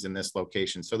 buildings in this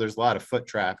location, so there's a lot of foot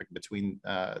traffic between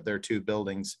their 2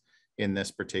 buildings in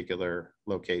this particular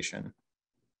location.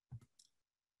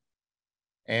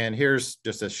 And here's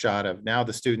just a shot of now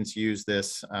the students use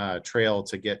this trail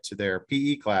to get to their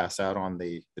PE class out on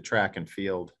the track and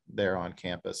field there on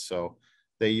campus. So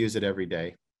they use it every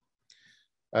day.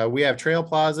 We have trail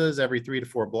plazas every 3 to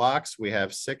 4 blocks. We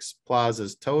have 6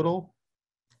 plazas total.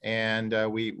 And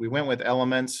we went with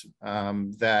elements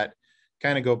that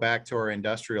kind of go back to our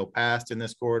industrial past in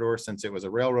this corridor. Since it was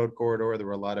a railroad corridor, there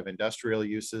were a lot of industrial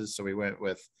uses. So we went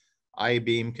with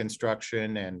I-beam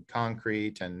construction and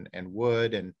concrete and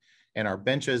wood, and our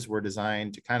benches were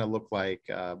designed to kind of look like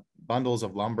bundles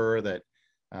of lumber that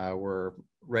were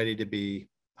ready to be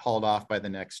hauled off by the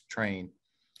next train.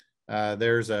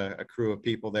 There's a crew of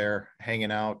people there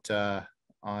hanging out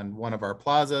on one of our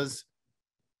plazas.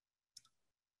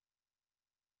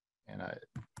 And I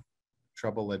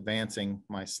trouble advancing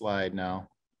my slide now.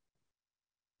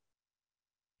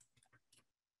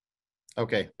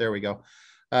 Okay, there we go.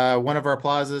 One of our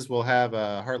plazas will have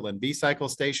a Heartland B-cycle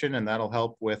station, and that'll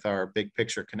help with our big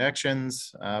picture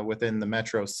connections within the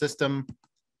metro system.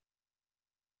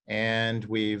 And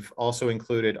we've also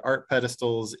included art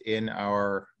pedestals in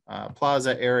our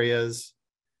plaza areas.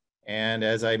 And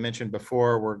as I mentioned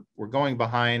before, we're going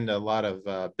behind a lot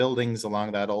of buildings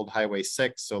along that old Highway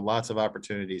 6, so lots of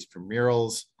opportunities for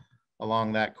murals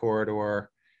along that corridor.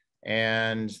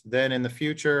 And then in the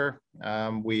future,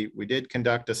 we did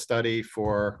conduct a study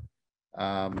for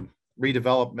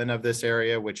redevelopment of this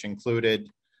area, which included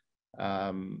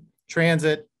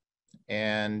transit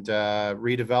and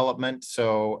redevelopment.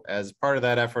 So as part of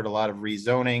that effort, a lot of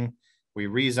rezoning. We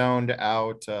rezoned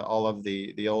out all of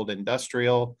the old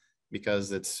industrial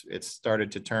because it's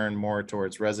started to turn more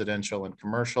towards residential and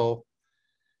commercial.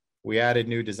 We added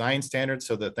new design standards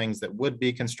so that things that would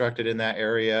be constructed in that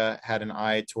area had an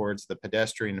eye towards the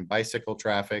pedestrian and bicycle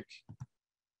traffic.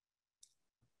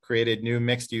 Created new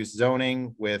mixed use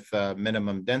zoning with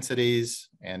minimum densities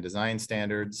and design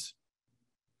standards.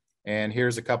 And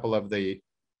here's a couple of the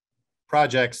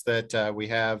projects that we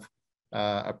have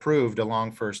approved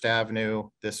along First Avenue.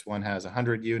 This one has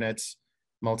 100 units,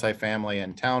 multifamily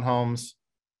and townhomes.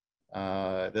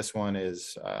 This one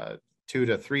is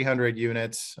 200 to 300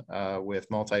 units with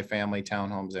multifamily,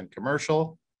 townhomes, and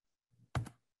commercial.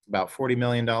 About $40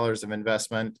 million of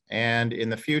investment. And in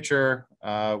the future,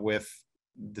 with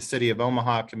the city of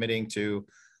Omaha committing to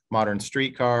modern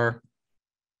streetcar,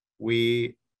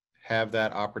 we have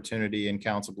that opportunity in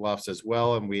Council Bluffs as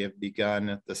well. And we have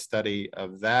begun the study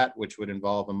of that, which would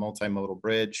involve a multimodal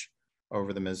bridge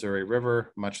over the Missouri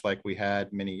River, much like we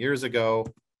had many years ago.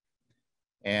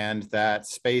 And that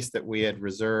space that we had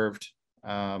reserved,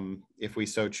 if we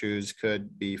so choose,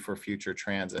 could be for future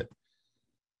transit.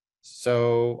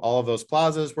 So all of those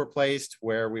plazas were placed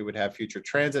where we would have future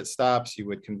transit stops. You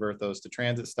would convert those to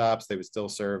transit stops. They would still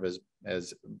serve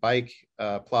as bike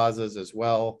plazas as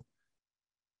well.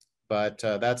 But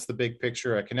that's the big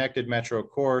picture, a connected metro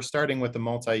core, starting with the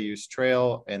multi-use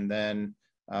trail and then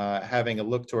having a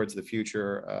look towards the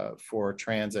future for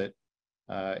transit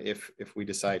if we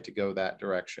decide to go that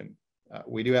direction.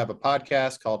 We do have a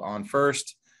podcast called On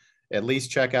First. At least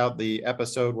check out the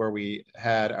episode where we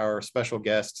had our special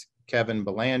guest, Kevin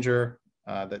Belanger,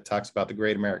 that talks about the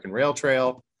Great American Rail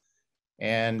Trail.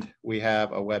 And we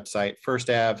have a website,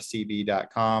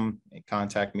 firstavcb.com, and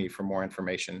contact me for more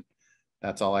information.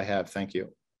 That's all I have. Thank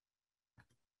you.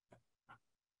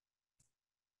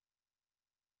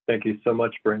 Thank you so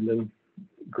much, Brendan.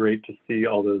 Great to see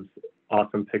all those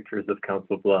awesome pictures of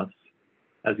Council Bluffs.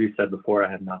 As you said before, I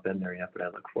have not been there yet, but I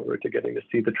look forward to getting to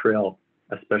see the trail,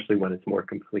 especially when it's more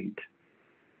complete.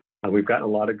 We've gotten a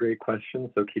lot of great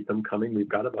questions, so keep them coming. We've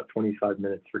got about 25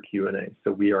 minutes for Q&A,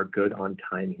 so we are good on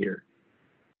time here.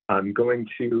 I'm going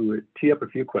to tee up a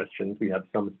few questions. We have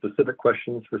some specific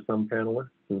questions for some panelists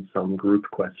and some group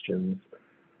questions.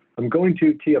 I'm going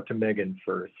to tee up to Megan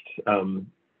first.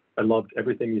 I loved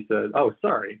everything you said. Oh,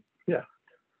 sorry. Yeah,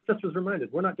 just was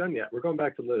reminded, we're not done yet. We're going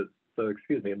back to Liz. So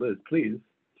excuse me, Liz, please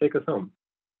take us home.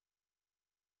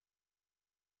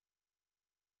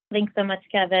 Thanks so much,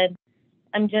 Kevin.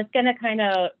 I'm just going to kind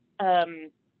of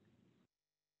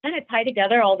tie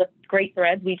together all the great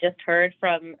threads we just heard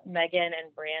from Megan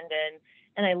and Brandon.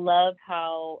 And I love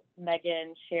how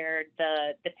Megan shared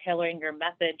the tailoring your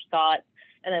message thoughts.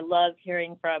 And I love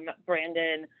hearing from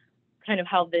Brandon kind of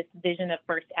how this vision of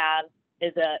First Ave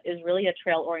is really a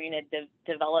trail-oriented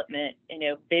development,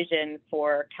 vision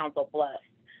for Council Bluffs.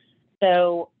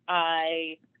 So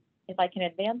if I can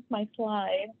advance my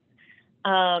slides,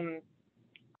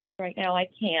 right now I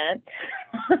can't.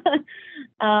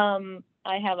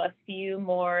 I have a few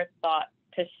more thoughts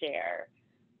to share.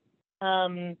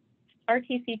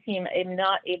 RTC team, I'm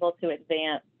not able to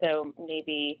advance, so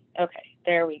maybe, okay,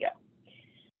 there we go.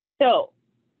 So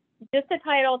just to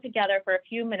tie it all together for a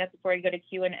few minutes before we go to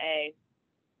Q&A,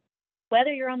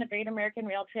 whether you're on the Great American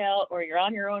Rail Trail or you're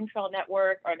on your own trail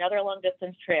network or another long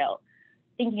distance trail,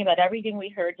 thinking about everything we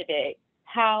heard today,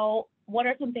 what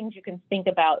are some things you can think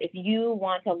about if you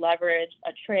want to leverage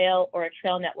a trail or a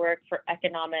trail network for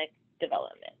economic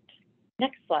development?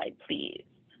 Next slide, please.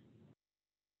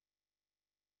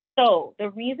 So the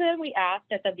reason we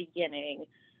asked at the beginning,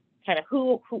 kind of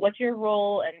what's your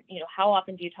role, and how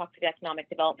often do you talk to the economic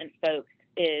development folks,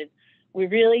 is we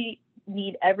really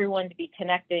need everyone to be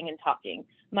connecting and talking.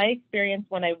 My experience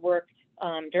when I worked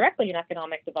directly in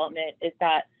economic development is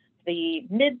that the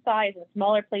mid-size and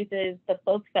smaller places, the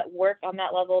folks that work on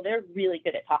that level, they're really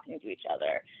good at talking to each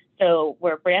other. So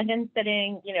where Brandon's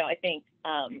sitting, I think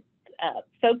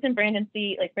folks in Brandon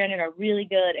seat, like Brandon, are really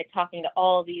good at talking to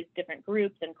all these different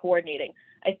groups and coordinating.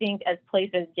 I think as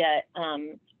places get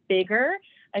bigger,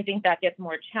 I think that gets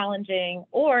more challenging,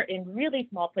 or in really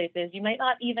small places, you might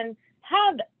not even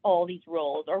have all these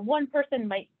roles, or one person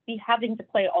might be having to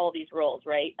play all these roles,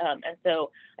 right? And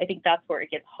so I think that's where it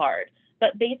gets hard.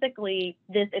 But basically,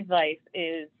 this advice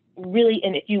is really,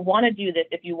 and if you want to do this,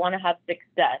 if you want to have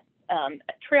success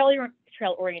at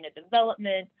trail-oriented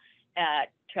development,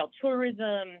 at trail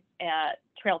tourism, at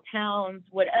trail towns,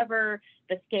 whatever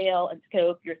the scale and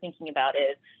scope you're thinking about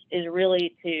is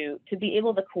really to be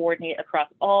able to coordinate across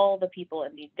all the people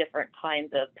in these different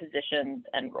kinds of positions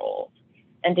and roles,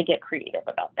 and to get creative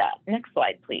about that. Next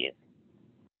slide, please.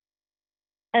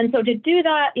 And so to do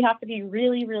that, you have to be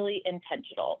really, really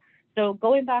intentional. So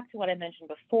going back to what I mentioned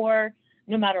before,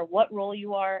 no matter what role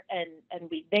you are, and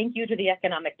we thank you to the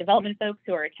economic development folks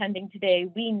who are attending today,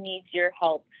 we need your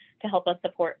help to help us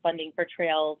support funding for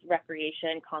trails,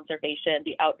 recreation, conservation,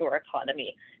 the outdoor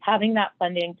economy. Having that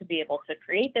funding to be able to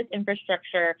create this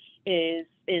infrastructure is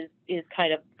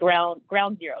kind of ground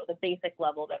zero, the basic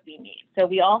level that we need. So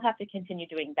we all have to continue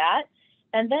doing that.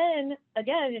 And then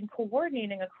again, in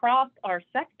coordinating across our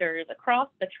sectors, across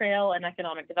the trail and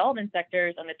economic development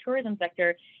sectors and the tourism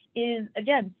sector, is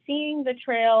again, seeing the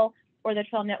trail or the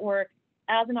trail network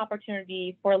as an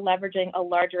opportunity for leveraging a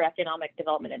larger economic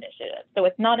development initiative. So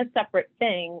it's not a separate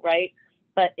thing, right?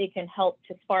 But it can help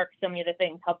to spark some of the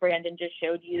things, how Brandon just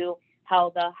showed you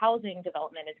how the housing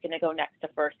development is going to go next to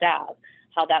First Ave,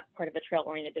 how that's part of a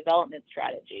trail-oriented development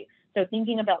strategy. So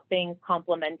thinking about things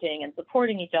complementing and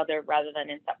supporting each other rather than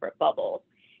in separate bubbles.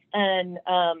 And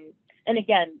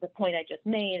again, the point I just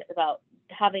made about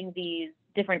having these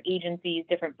different agencies,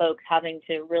 different folks having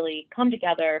to really come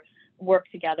together, work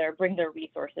together, bring their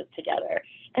resources together.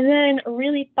 And then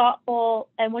really thoughtful,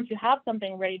 and once you have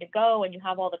something ready to go and you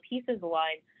have all the pieces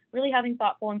aligned, really having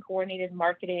thoughtful and coordinated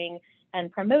marketing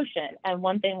and promotion. And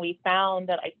one thing we found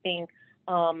that I think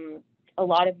a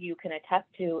lot of you can attest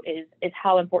to is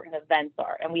how important events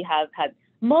are. And we have had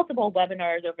multiple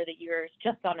webinars over the years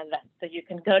just on events. So you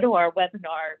can go to our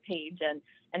webinar page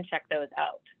and check those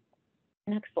out.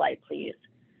 Next slide, please.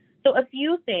 So a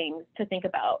few things to think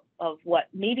about of what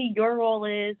maybe your role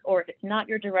is, or if it's not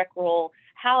your direct role,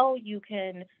 how you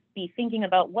can be thinking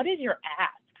about what is your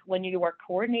ask when you are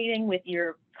coordinating with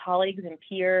your colleagues and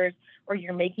peers, or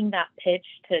you're making that pitch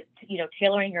to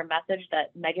tailoring your message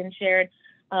that Megan shared.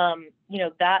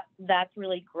 That's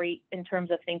really great in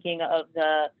terms of thinking of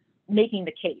making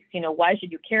the case. Why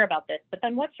should you care about this? But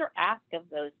then what's your ask of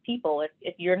those people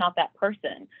if you're not that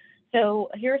person? So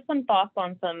here's some thoughts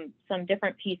on some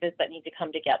different pieces that need to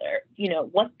come together.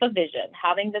 What's the vision?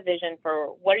 Having the vision for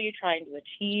what are you trying to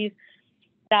achieve?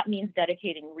 That means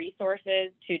dedicating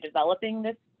resources to developing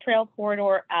this trail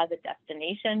corridor as a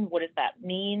destination. What does that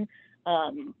mean?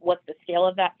 What's the scale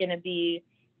of that going to be?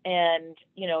 And,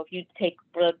 if you take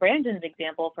Brandon's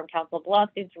example from Council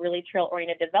Bluffs, it's really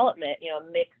trail-oriented development,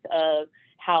 a mix of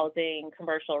housing,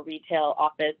 commercial, retail,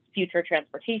 office, future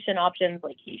transportation options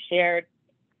like he shared.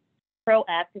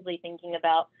 Proactively thinking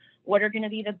about what are going to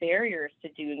be the barriers to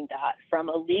doing that from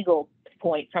a legal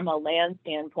point, from a land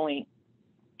standpoint,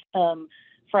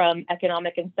 from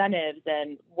economic incentives,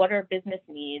 and what are business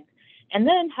needs. And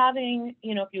then having,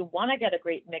 if you want to get a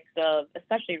great mix of,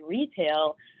 especially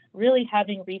retail, really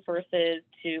having resources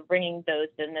to bringing those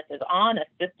businesses on,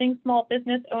 assisting small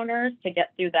business owners to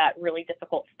get through that really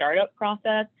difficult startup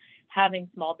process, having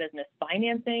small business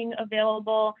financing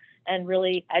available, and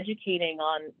really educating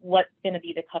on what's going to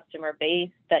be the customer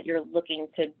base that you're looking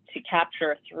to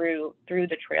capture through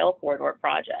the Trail Corridor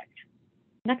project.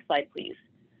 Next slide, please.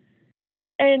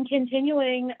 And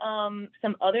continuing,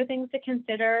 some other things to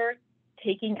consider,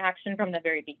 taking action from the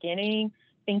very beginning,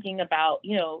 thinking about,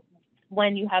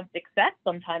 when you have success,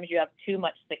 sometimes you have too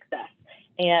much success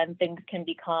and things can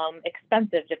become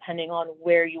expensive depending on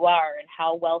where you are and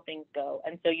how well things go.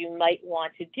 And so you might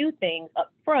want to do things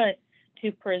up front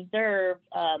to preserve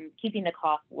keeping the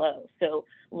cost low. So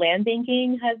land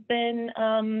banking has been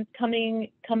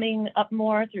coming up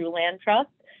more through land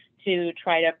trusts to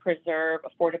try to preserve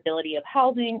affordability of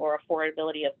housing or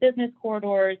affordability of business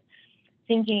corridors,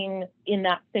 thinking in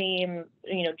that same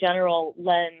general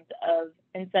lens of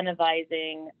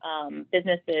incentivizing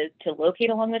businesses to locate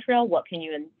along the trail. What can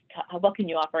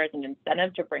you offer as an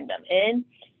incentive to bring them in?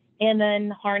 And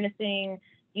then harnessing,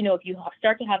 if you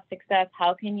start to have success,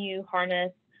 how can you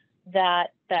harness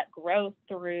that growth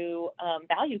through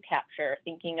value capture?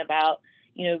 Thinking about,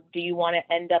 do you want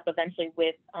to end up eventually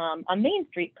with a Main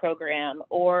Street program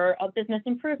or a business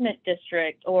improvement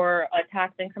district or a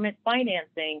tax increment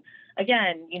financing?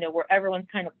 Again, where everyone's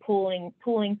kind of pooling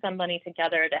some money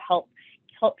together to help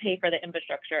pay for the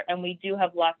infrastructure. And we do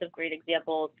have lots of great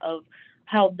examples of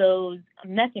how those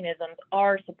mechanisms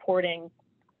are supporting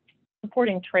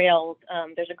trails.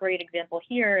 There's a great example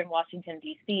here in Washington,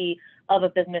 D.C. of a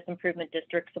business improvement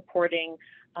district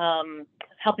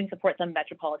helping support the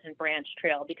Metropolitan Branch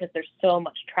Trail, because there's so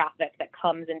much traffic that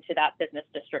comes into that business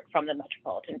district from the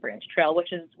Metropolitan Branch Trail,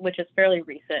 which is fairly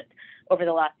recent, over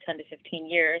the last 10 to 15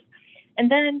 years. And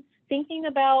then thinking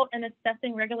about and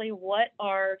assessing regularly what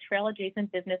are trail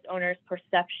adjacent business owners'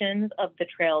 perceptions of the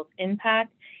trail's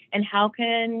impact, and how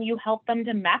can you help them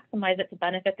to maximize it to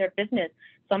benefit their business.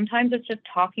 Sometimes it's just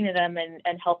talking to them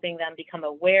and helping them become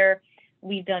aware.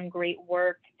 We've done great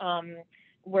work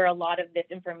where a lot of this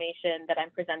information that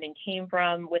I'm presenting came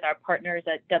from with our partners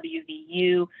at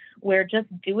WVU, where just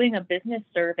doing a business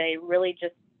survey, really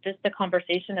just the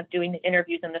conversation of doing the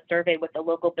interviews and the survey with the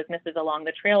local businesses along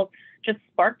the trails just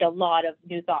sparked a lot of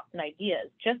new thoughts and ideas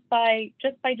just by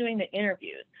doing the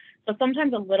interviews. So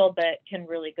sometimes a little bit can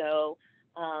really go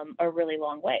a really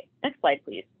long way. Next slide,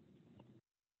 please.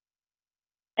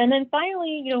 And then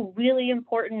finally, really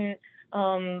important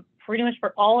pretty much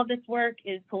for all of this work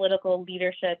is political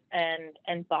leadership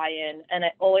and buy-in. And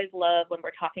I always love, when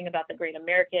we're talking about the Great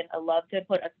American, I love to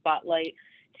put a spotlight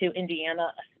to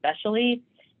Indiana especially,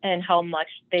 and how much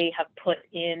they have put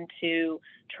into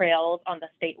trails on the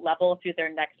state level through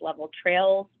their Next Level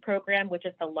Trails program, which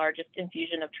is the largest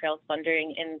infusion of trails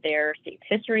funding in their state's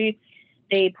history.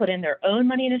 They put in their own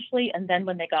money initially, and then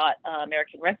when they got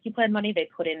American Rescue Plan money, they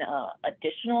put in an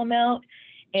additional amount.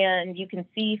 And you can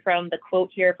see from the quote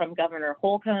here from Governor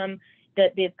Holcomb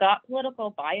that they've got political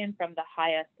buy-in from the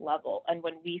highest level. And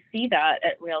when we see that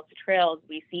at Rails-to-Trails,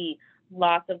 we see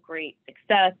lots of great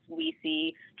success. We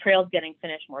see trails getting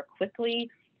finished more quickly,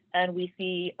 and we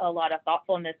see a lot of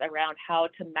thoughtfulness around how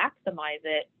to maximize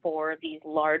it for these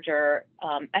larger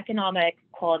economic,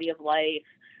 quality of life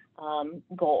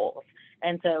goals.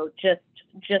 And so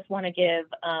just want to give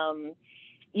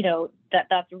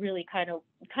that's really kind of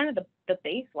the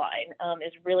baseline,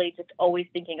 is really just always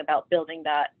thinking about building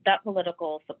that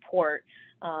political support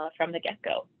from the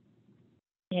get-go.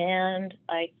 And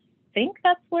I think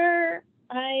that's where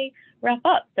I wrap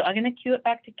up. So I'm going to cue it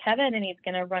back to Kevin, and he's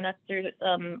going to run us through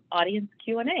some audience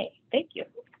Q&A. Thank you.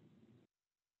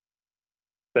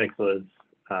 Thanks, Liz.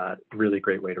 Really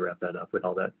great way to wrap that up with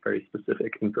all that very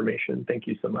specific information. Thank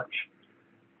you so much.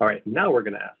 All right, now we're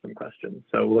going to ask some questions.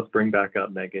 So let's bring back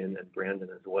up Megan and Brandon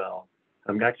as well.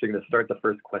 I'm actually going to start the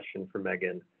first question for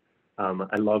Megan.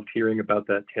 I loved hearing about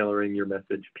that tailoring your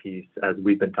message piece, as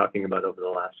we've been talking about over the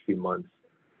last few months.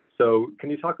 So can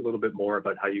you talk a little bit more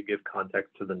about how you give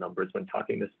context to the numbers when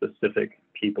talking to specific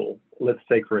people? Let's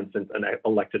say, for instance, an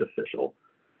elected official.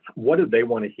 What do they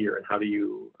want to hear, and how do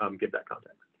you give that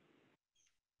context?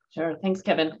 Sure, thanks,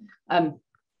 Kevin.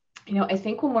 I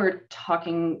think when we're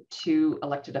talking to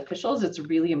elected officials, it's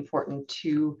really important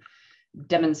to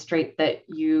demonstrate that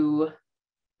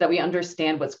we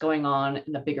understand what's going on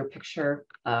in the bigger picture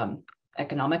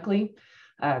economically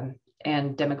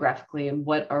and demographically, and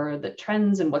what are the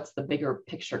trends and what's the bigger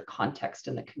picture context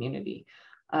in the community.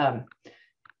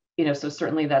 So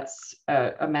certainly that's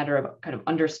a matter of kind of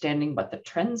understanding what the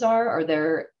trends are.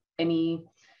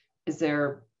 Is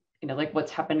there, like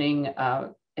what's happening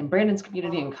in Brandon's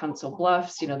community in Council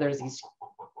Bluffs? There's these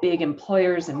big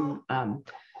employers and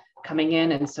coming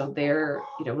in, and so they're,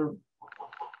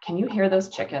 can you hear those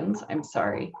chickens? I'm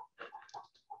sorry.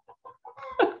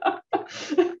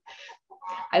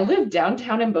 I live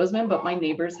downtown in Bozeman, but my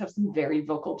neighbors have some very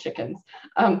vocal chickens.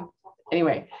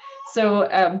 Anyway, so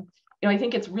I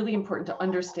think it's really important to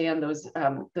understand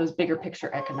those bigger picture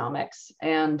economics.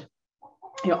 And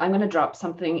I'm going to drop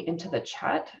something into the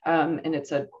chat, and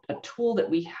it's a tool that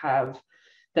we have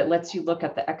that lets you look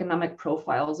at the economic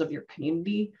profiles of your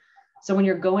community. So when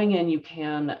you're going in, you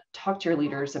can talk to your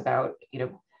leaders about,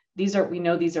 we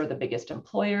know these are the biggest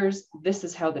employers. This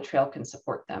is how the trail can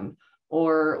support them.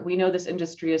 Or we know this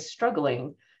industry is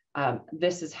struggling.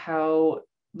 This is how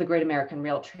the Great American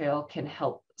Rail Trail can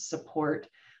help support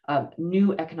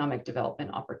new economic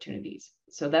development opportunities.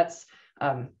 So that's,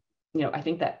 I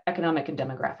think that economic and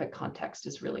demographic context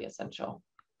is really essential.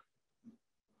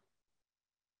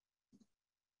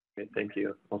 Okay, thank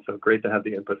you. Also great to have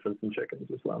the input from some chickens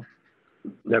as well.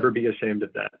 Never be ashamed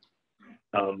of that.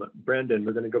 Brandon,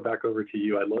 we're going to go back over to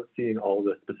you. I love seeing all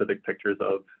the specific pictures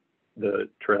of the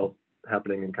trails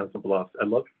happening in Council Bluffs. I'd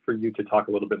love for you to talk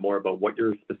a little bit more about what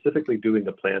you're specifically doing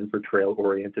to plan for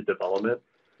trail-oriented development,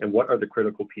 and what are the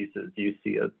critical pieces you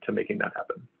see to making that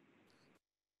happen?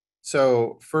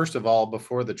 So first of all,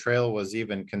 before the trail was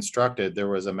even constructed, there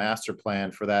was a master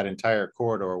plan for that entire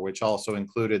corridor, which also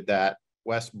included that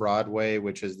West Broadway,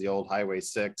 which is the old Highway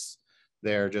 6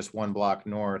 there, just one block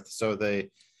north. So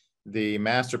the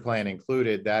master plan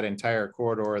included that entire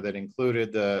corridor, that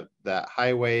included that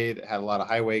highway that had a lot of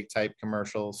highway type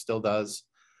commercial, still does,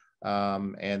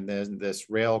 and then this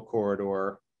rail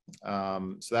corridor.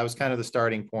 So that was kind of the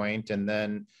starting point, and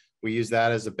then we use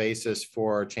that as a basis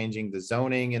for changing the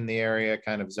zoning in the area,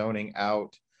 kind of zoning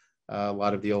out a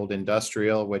lot of the old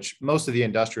industrial, which most of the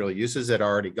industrial uses had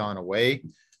already gone away.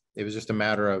 It was just a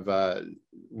matter of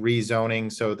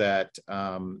rezoning so that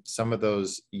some of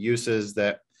those uses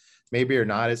that maybe are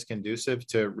not as conducive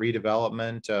to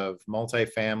redevelopment of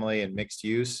multifamily and mixed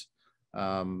use,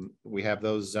 we have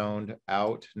those zoned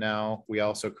out now. We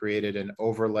also created an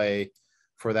overlay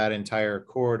for that entire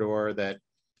corridor that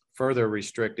further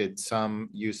restricted some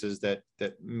uses that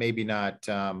maybe not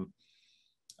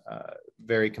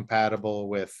very compatible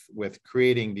with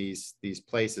creating these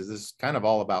places. This is kind of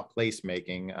all about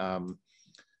placemaking.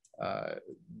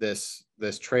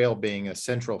 This trail being a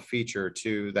central feature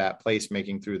to that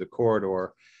placemaking through the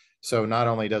corridor. So not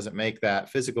only does it make that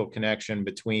physical connection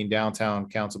between downtown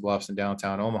Council Bluffs and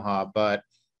downtown Omaha, but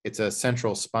it's a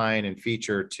central spine and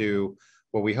feature to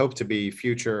what we hope to be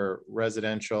future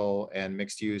residential and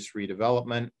mixed use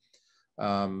redevelopment.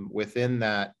 Within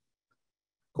that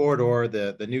corridor,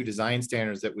 the new design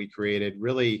standards that we created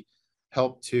really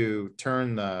help to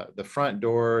turn the front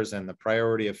doors and the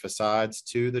priority of facades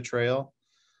to the trail,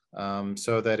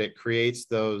 so that it creates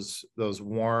those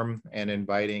warm and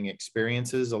inviting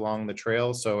experiences along the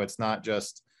trail. So it's not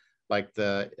just like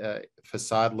the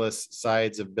facadeless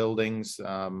sides of buildings.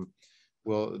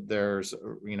 There's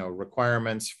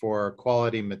requirements for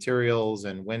quality materials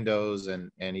and windows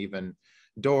and even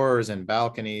doors and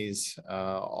balconies,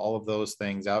 all of those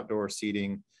things. Outdoor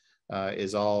seating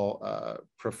is all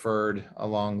preferred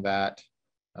along that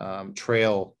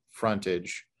trail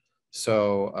frontage.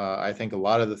 So I think a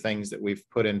lot of the things that we've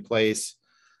put in place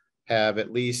have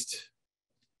at least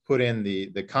put in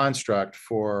the construct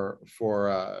for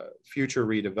future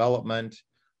redevelopment,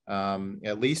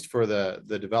 at least for the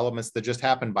developments that just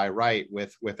happen by right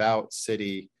without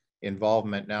city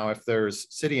involvement. Now, if there's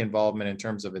city involvement in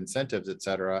terms of incentives, et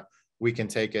cetera, we can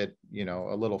take it,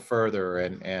 a little further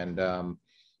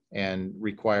and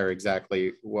require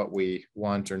exactly what we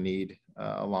want or need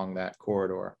along that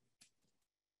corridor.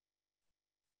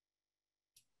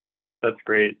 That's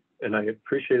great. And I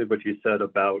appreciated what you said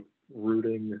about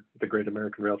routing the Great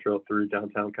American Rail Trail through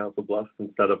downtown Council Bluffs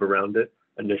instead of around it.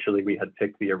 Initially, we had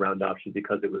picked the around option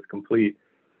because it was complete,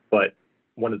 but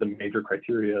one of the major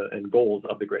criteria and goals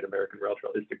of the Great American Rail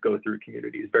Trail is to go through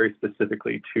communities, very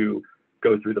specifically to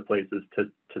go through the places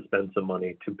to spend some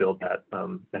money to build that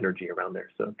energy around there.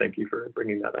 So thank you for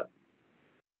bringing that up.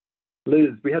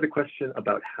 Liz, we had a question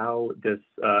about how this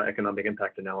economic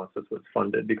impact analysis was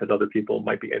funded, because other people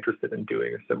might be interested in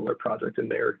doing a similar project in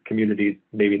their communities,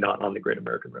 maybe not on the Great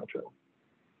American Rail Trail.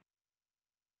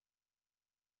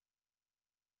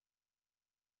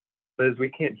 Liz, we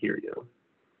can't hear you.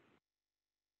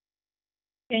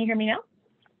 Can you hear me now?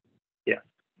 Yeah.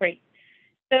 Great.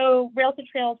 So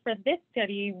Rails-to-Trails, for this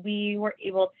study, we were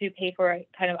able to pay for it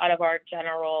kind of out of our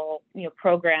general,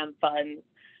 program funds.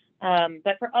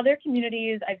 But for other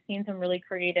communities, I've seen some really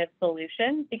creative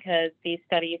solutions because these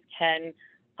studies can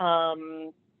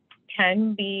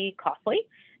be costly.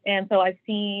 And so I've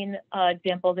seen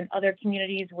examples in other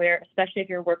communities where, especially if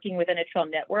you're working within a trail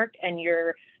network and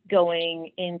you're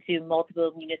going into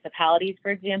multiple municipalities,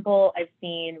 for example, I've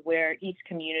seen where each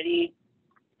community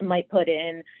might put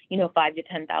in, $5,000 to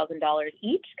 $10,000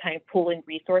 each, kind of pooling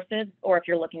resources. Or if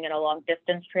you're looking at a long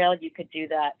distance trail, you could do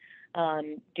that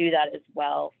as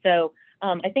well. So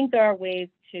I think there are ways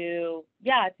to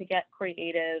get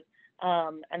creative,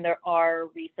 and there are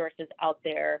resources out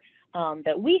there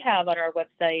that we have on our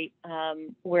website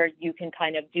where you can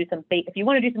kind of do some if you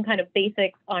want to do some kind of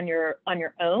basics on your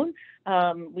own.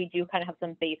 We do kind of have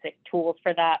some basic tools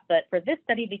for that. But for this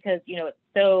study, because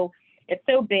it's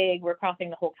so big, we're crossing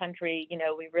the whole country.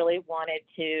 We really wanted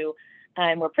to.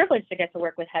 And we're privileged to get to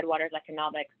work with Headwaters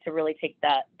Economics to really take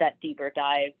that deeper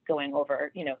dive, going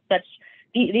over, such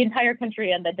the entire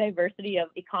country and the diversity of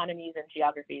economies and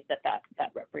geographies that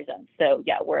represents. So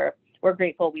yeah, we're we're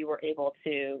grateful we were able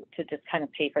to just kind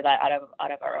of pay for that out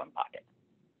of our own pocket.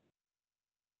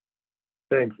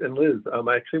 Thanks. And Liz,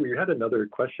 actually, we had another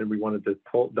question. We wanted to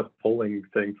pull the polling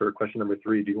thing for question number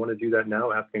 3. Do you want to do that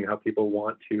now, asking how people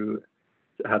want to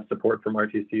have support from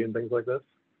RTC and things like this?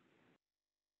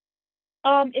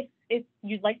 If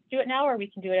you'd like to do it now, or we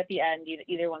can do it at the end,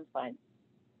 either one's fine.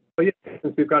 Oh yeah,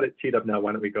 since we've got it teed up now,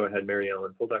 why don't we go ahead, Mary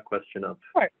Ellen, pull that question up.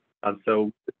 Sure.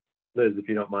 So Liz, if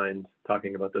you don't mind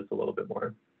talking about this a little bit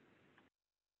more.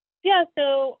 Yeah,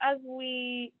 so as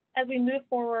we move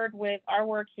forward with our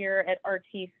work here at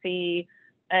RTC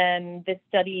and this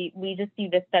study, we just see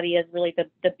this study as really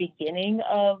the beginning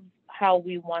of how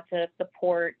we want to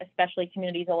support, especially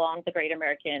communities along the Great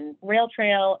American Rail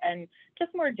Trail, and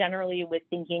just more generally with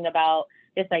thinking about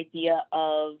this idea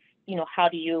of, how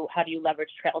do you leverage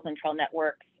trails and trail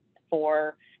networks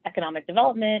for economic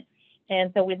development.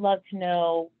 And so we'd love to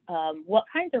know what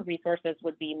kinds of resources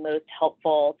would be most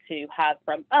helpful to have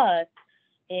from us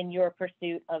in your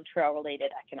pursuit of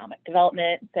trail-related economic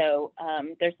development. So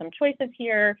there's some choices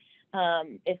here.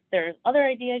 If there's other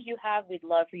ideas you have, we'd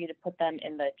love for you to put them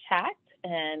in the chat,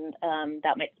 and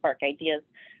that might spark ideas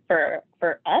for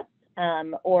us.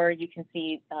 Or you can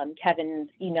see Kevin's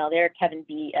email there,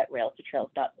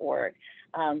 kevinb@rails-to-trails.org.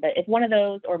 But if one of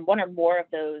those or one or more of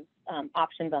those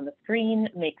options on the screen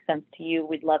makes sense to you,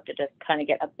 we'd love to just kind of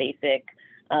get a basic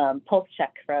pulse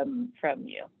check from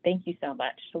you. Thank you so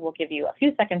much. So we'll give you a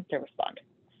few seconds to respond.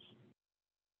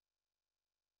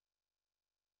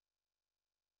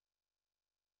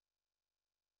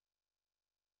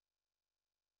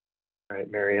 All right,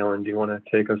 Mary Ellen, do you want to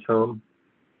take us home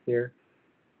here?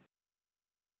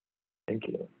 Thank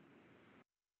you.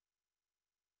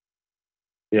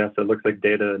 Yeah, so it looks like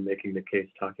data and making the case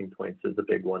talking points is a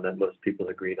big one that most people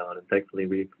agreed on, and thankfully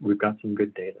we've got some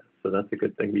good data. So that's a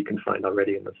good thing we can find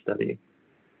already in the study.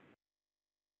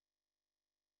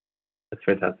 That's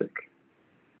fantastic.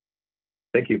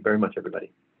 Thank you very much,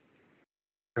 everybody.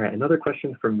 All right, another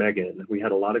question from Megan. We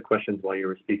had a lot of questions while you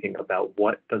were speaking about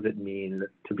what does it mean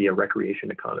to be a recreation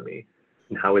economy,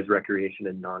 and how is recreation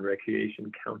and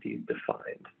non-recreation counties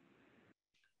defined?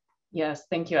 Yes,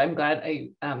 thank you. I'm glad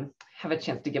I have a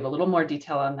chance to give a little more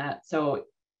detail on that. So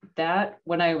that,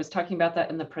 when I was talking about that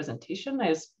in the presentation, I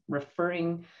was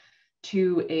referring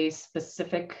to a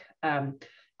specific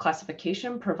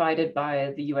classification provided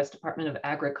by the US Department of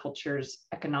Agriculture's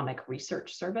Economic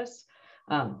Research Service.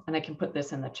 And I can put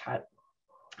this in the chat,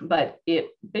 but it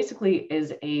basically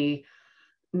is a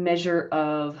measure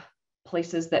of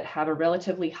places that have a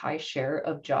relatively high share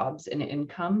of jobs and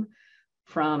income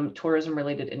from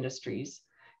tourism-related industries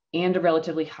and a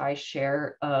relatively high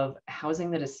share of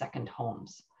housing that is second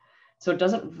homes. So it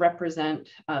doesn't represent,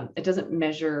 it doesn't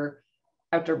measure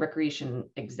outdoor recreation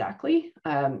exactly.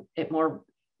 It more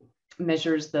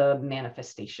measures the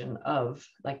manifestation of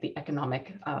like the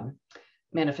economic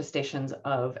manifestations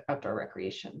of outdoor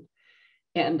recreation.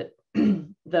 And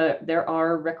there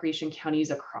are recreation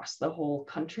counties across the whole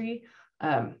country.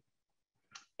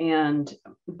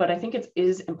 But I think it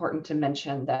is important to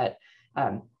mention that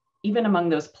even among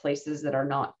those places that are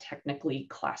not technically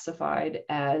classified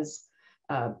as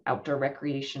outdoor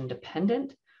recreation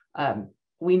dependent,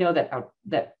 we know that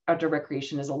outdoor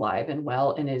recreation is alive and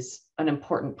well and is an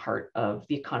important part of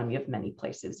the economy of many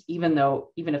places. Even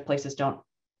if places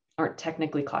aren't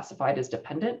technically classified as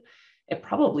dependent, it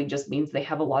probably just means they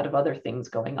have a lot of other things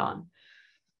going on.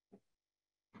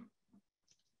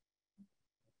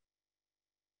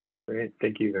 Great,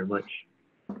 thank you very much.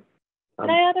 Can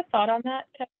I add a thought on that?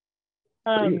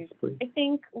 Please. I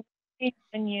think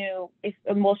and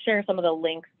we'll share some of the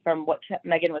links from what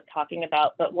Megan was talking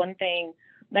about, but one thing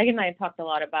Megan and I have talked a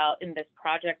lot about in this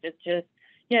project is just,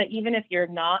 even if you're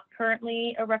not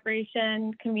currently a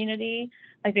recreation community,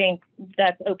 I think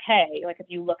that's okay. Like if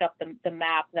you look up the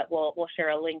map that we'll share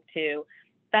a link to,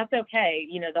 that's okay.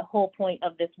 The whole point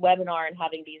of this webinar and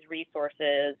having these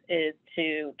resources is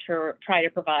to try to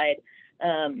provide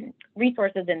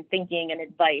resources and thinking and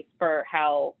advice for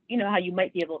how you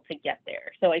might be able to get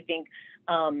there. So I think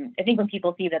when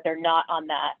people see that they're not on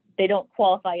that, they don't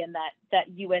qualify in that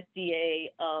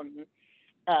USDA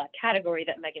category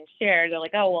that Megan shared, they're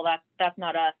like, oh, well, that's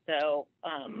not us. So,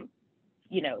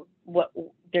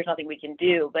 there's nothing we can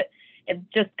do. But it's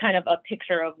just kind of a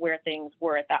picture of where things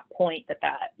were at that point that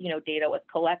data was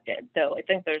collected. So I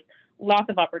think there's lots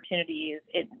of opportunities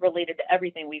related to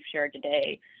everything we've shared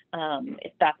today.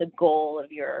 If that's a goal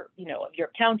of your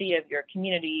county, of your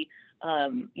community,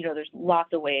 there's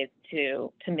lots of ways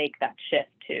to make that shift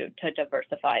to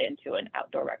diversify into an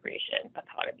outdoor recreation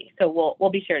economy. So we'll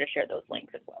be sure to share those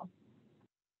links as well.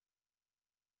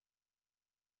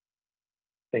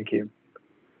 Thank you.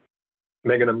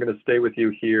 Megan, I'm going to stay with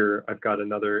you here. I've got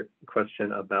another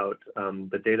question about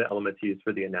the data elements used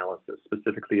for the analysis,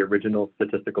 specifically original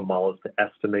statistical models to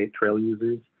estimate trail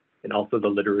users, and also the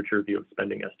literature review of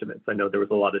spending estimates. I know there was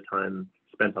a lot of time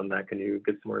spent on that. Can you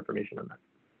give some more information on that?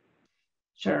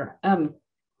 Sure.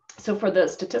 So for the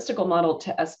statistical model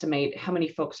to estimate how many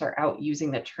folks are out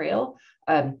using the trail,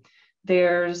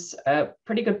 there's a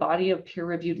pretty good body of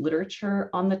peer-reviewed literature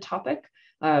on the topic.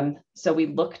 So we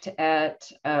looked at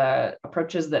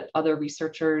approaches that other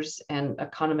researchers and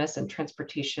economists and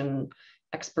transportation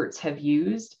experts have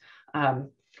used.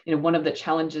 One of the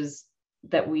challenges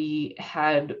that we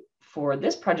had for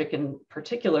this project in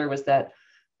particular was that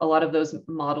a lot of those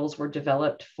models were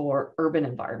developed for urban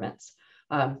environments.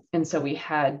 And so we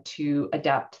had to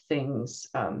adapt things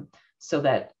so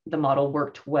that the model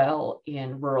worked well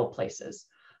in rural places.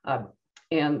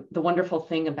 And the wonderful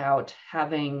thing about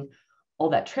having all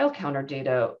that trail counter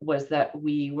data was that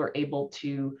we were able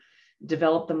to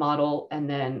develop the model and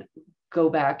then go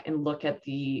back and look at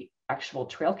the actual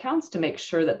trail counts to make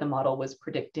sure that the model was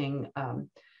predicting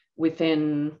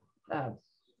within,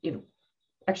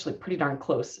 actually pretty darn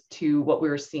close to what we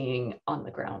were seeing on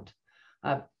the ground.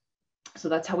 So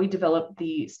that's how we developed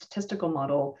the statistical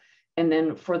model. And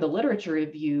then for the literature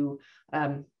review,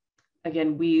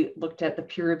 again, we looked at the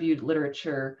peer-reviewed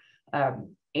literature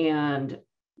and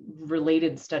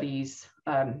related studies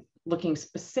looking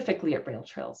specifically at rail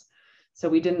trails. So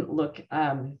we didn't look,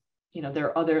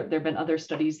 there have been other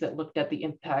studies that looked at the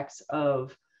impacts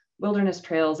of wilderness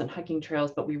trails and hiking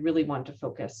trails, but we really want to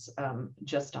focus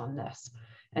just on this.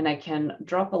 And I can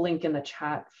drop a link in the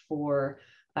chat for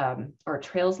our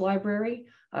trails library,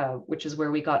 which is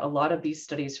where we got a lot of these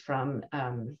studies from,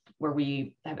 where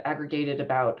we have aggregated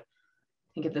about, I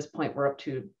think at this point, we're up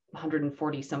to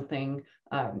 140 something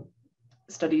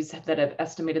studies that have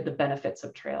estimated the benefits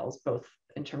of trails, both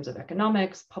in terms of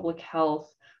economics, public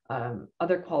health,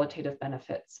 other qualitative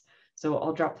benefits. So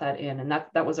I'll drop that in, and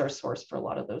that was our source for a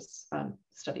lot of those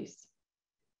studies.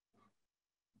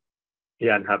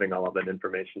 Yeah, and having all of that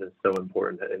information is so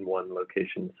important in one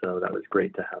location. So that was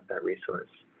great to have that resource.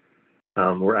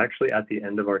 We're actually at the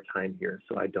end of our time here,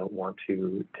 so I don't want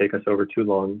to take us over too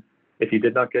long. If you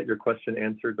did not get your question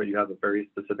answered, but you have a very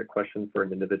specific question for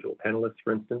an individual panelist,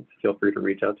 for instance, feel free to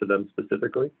reach out to them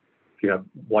specifically. If you have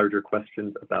larger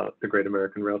questions about the Great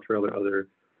American Rail Trail or other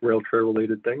rail trail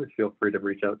related things, feel free to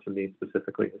reach out to me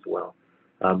specifically as well.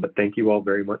 But thank you all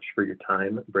very much for your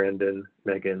time. Brandon,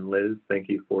 Megan, Liz, thank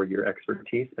you for your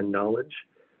expertise and knowledge,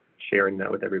 sharing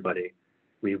that with everybody.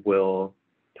 We will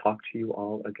talk to you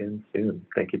all again soon.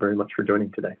 Thank you very much for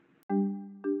joining today.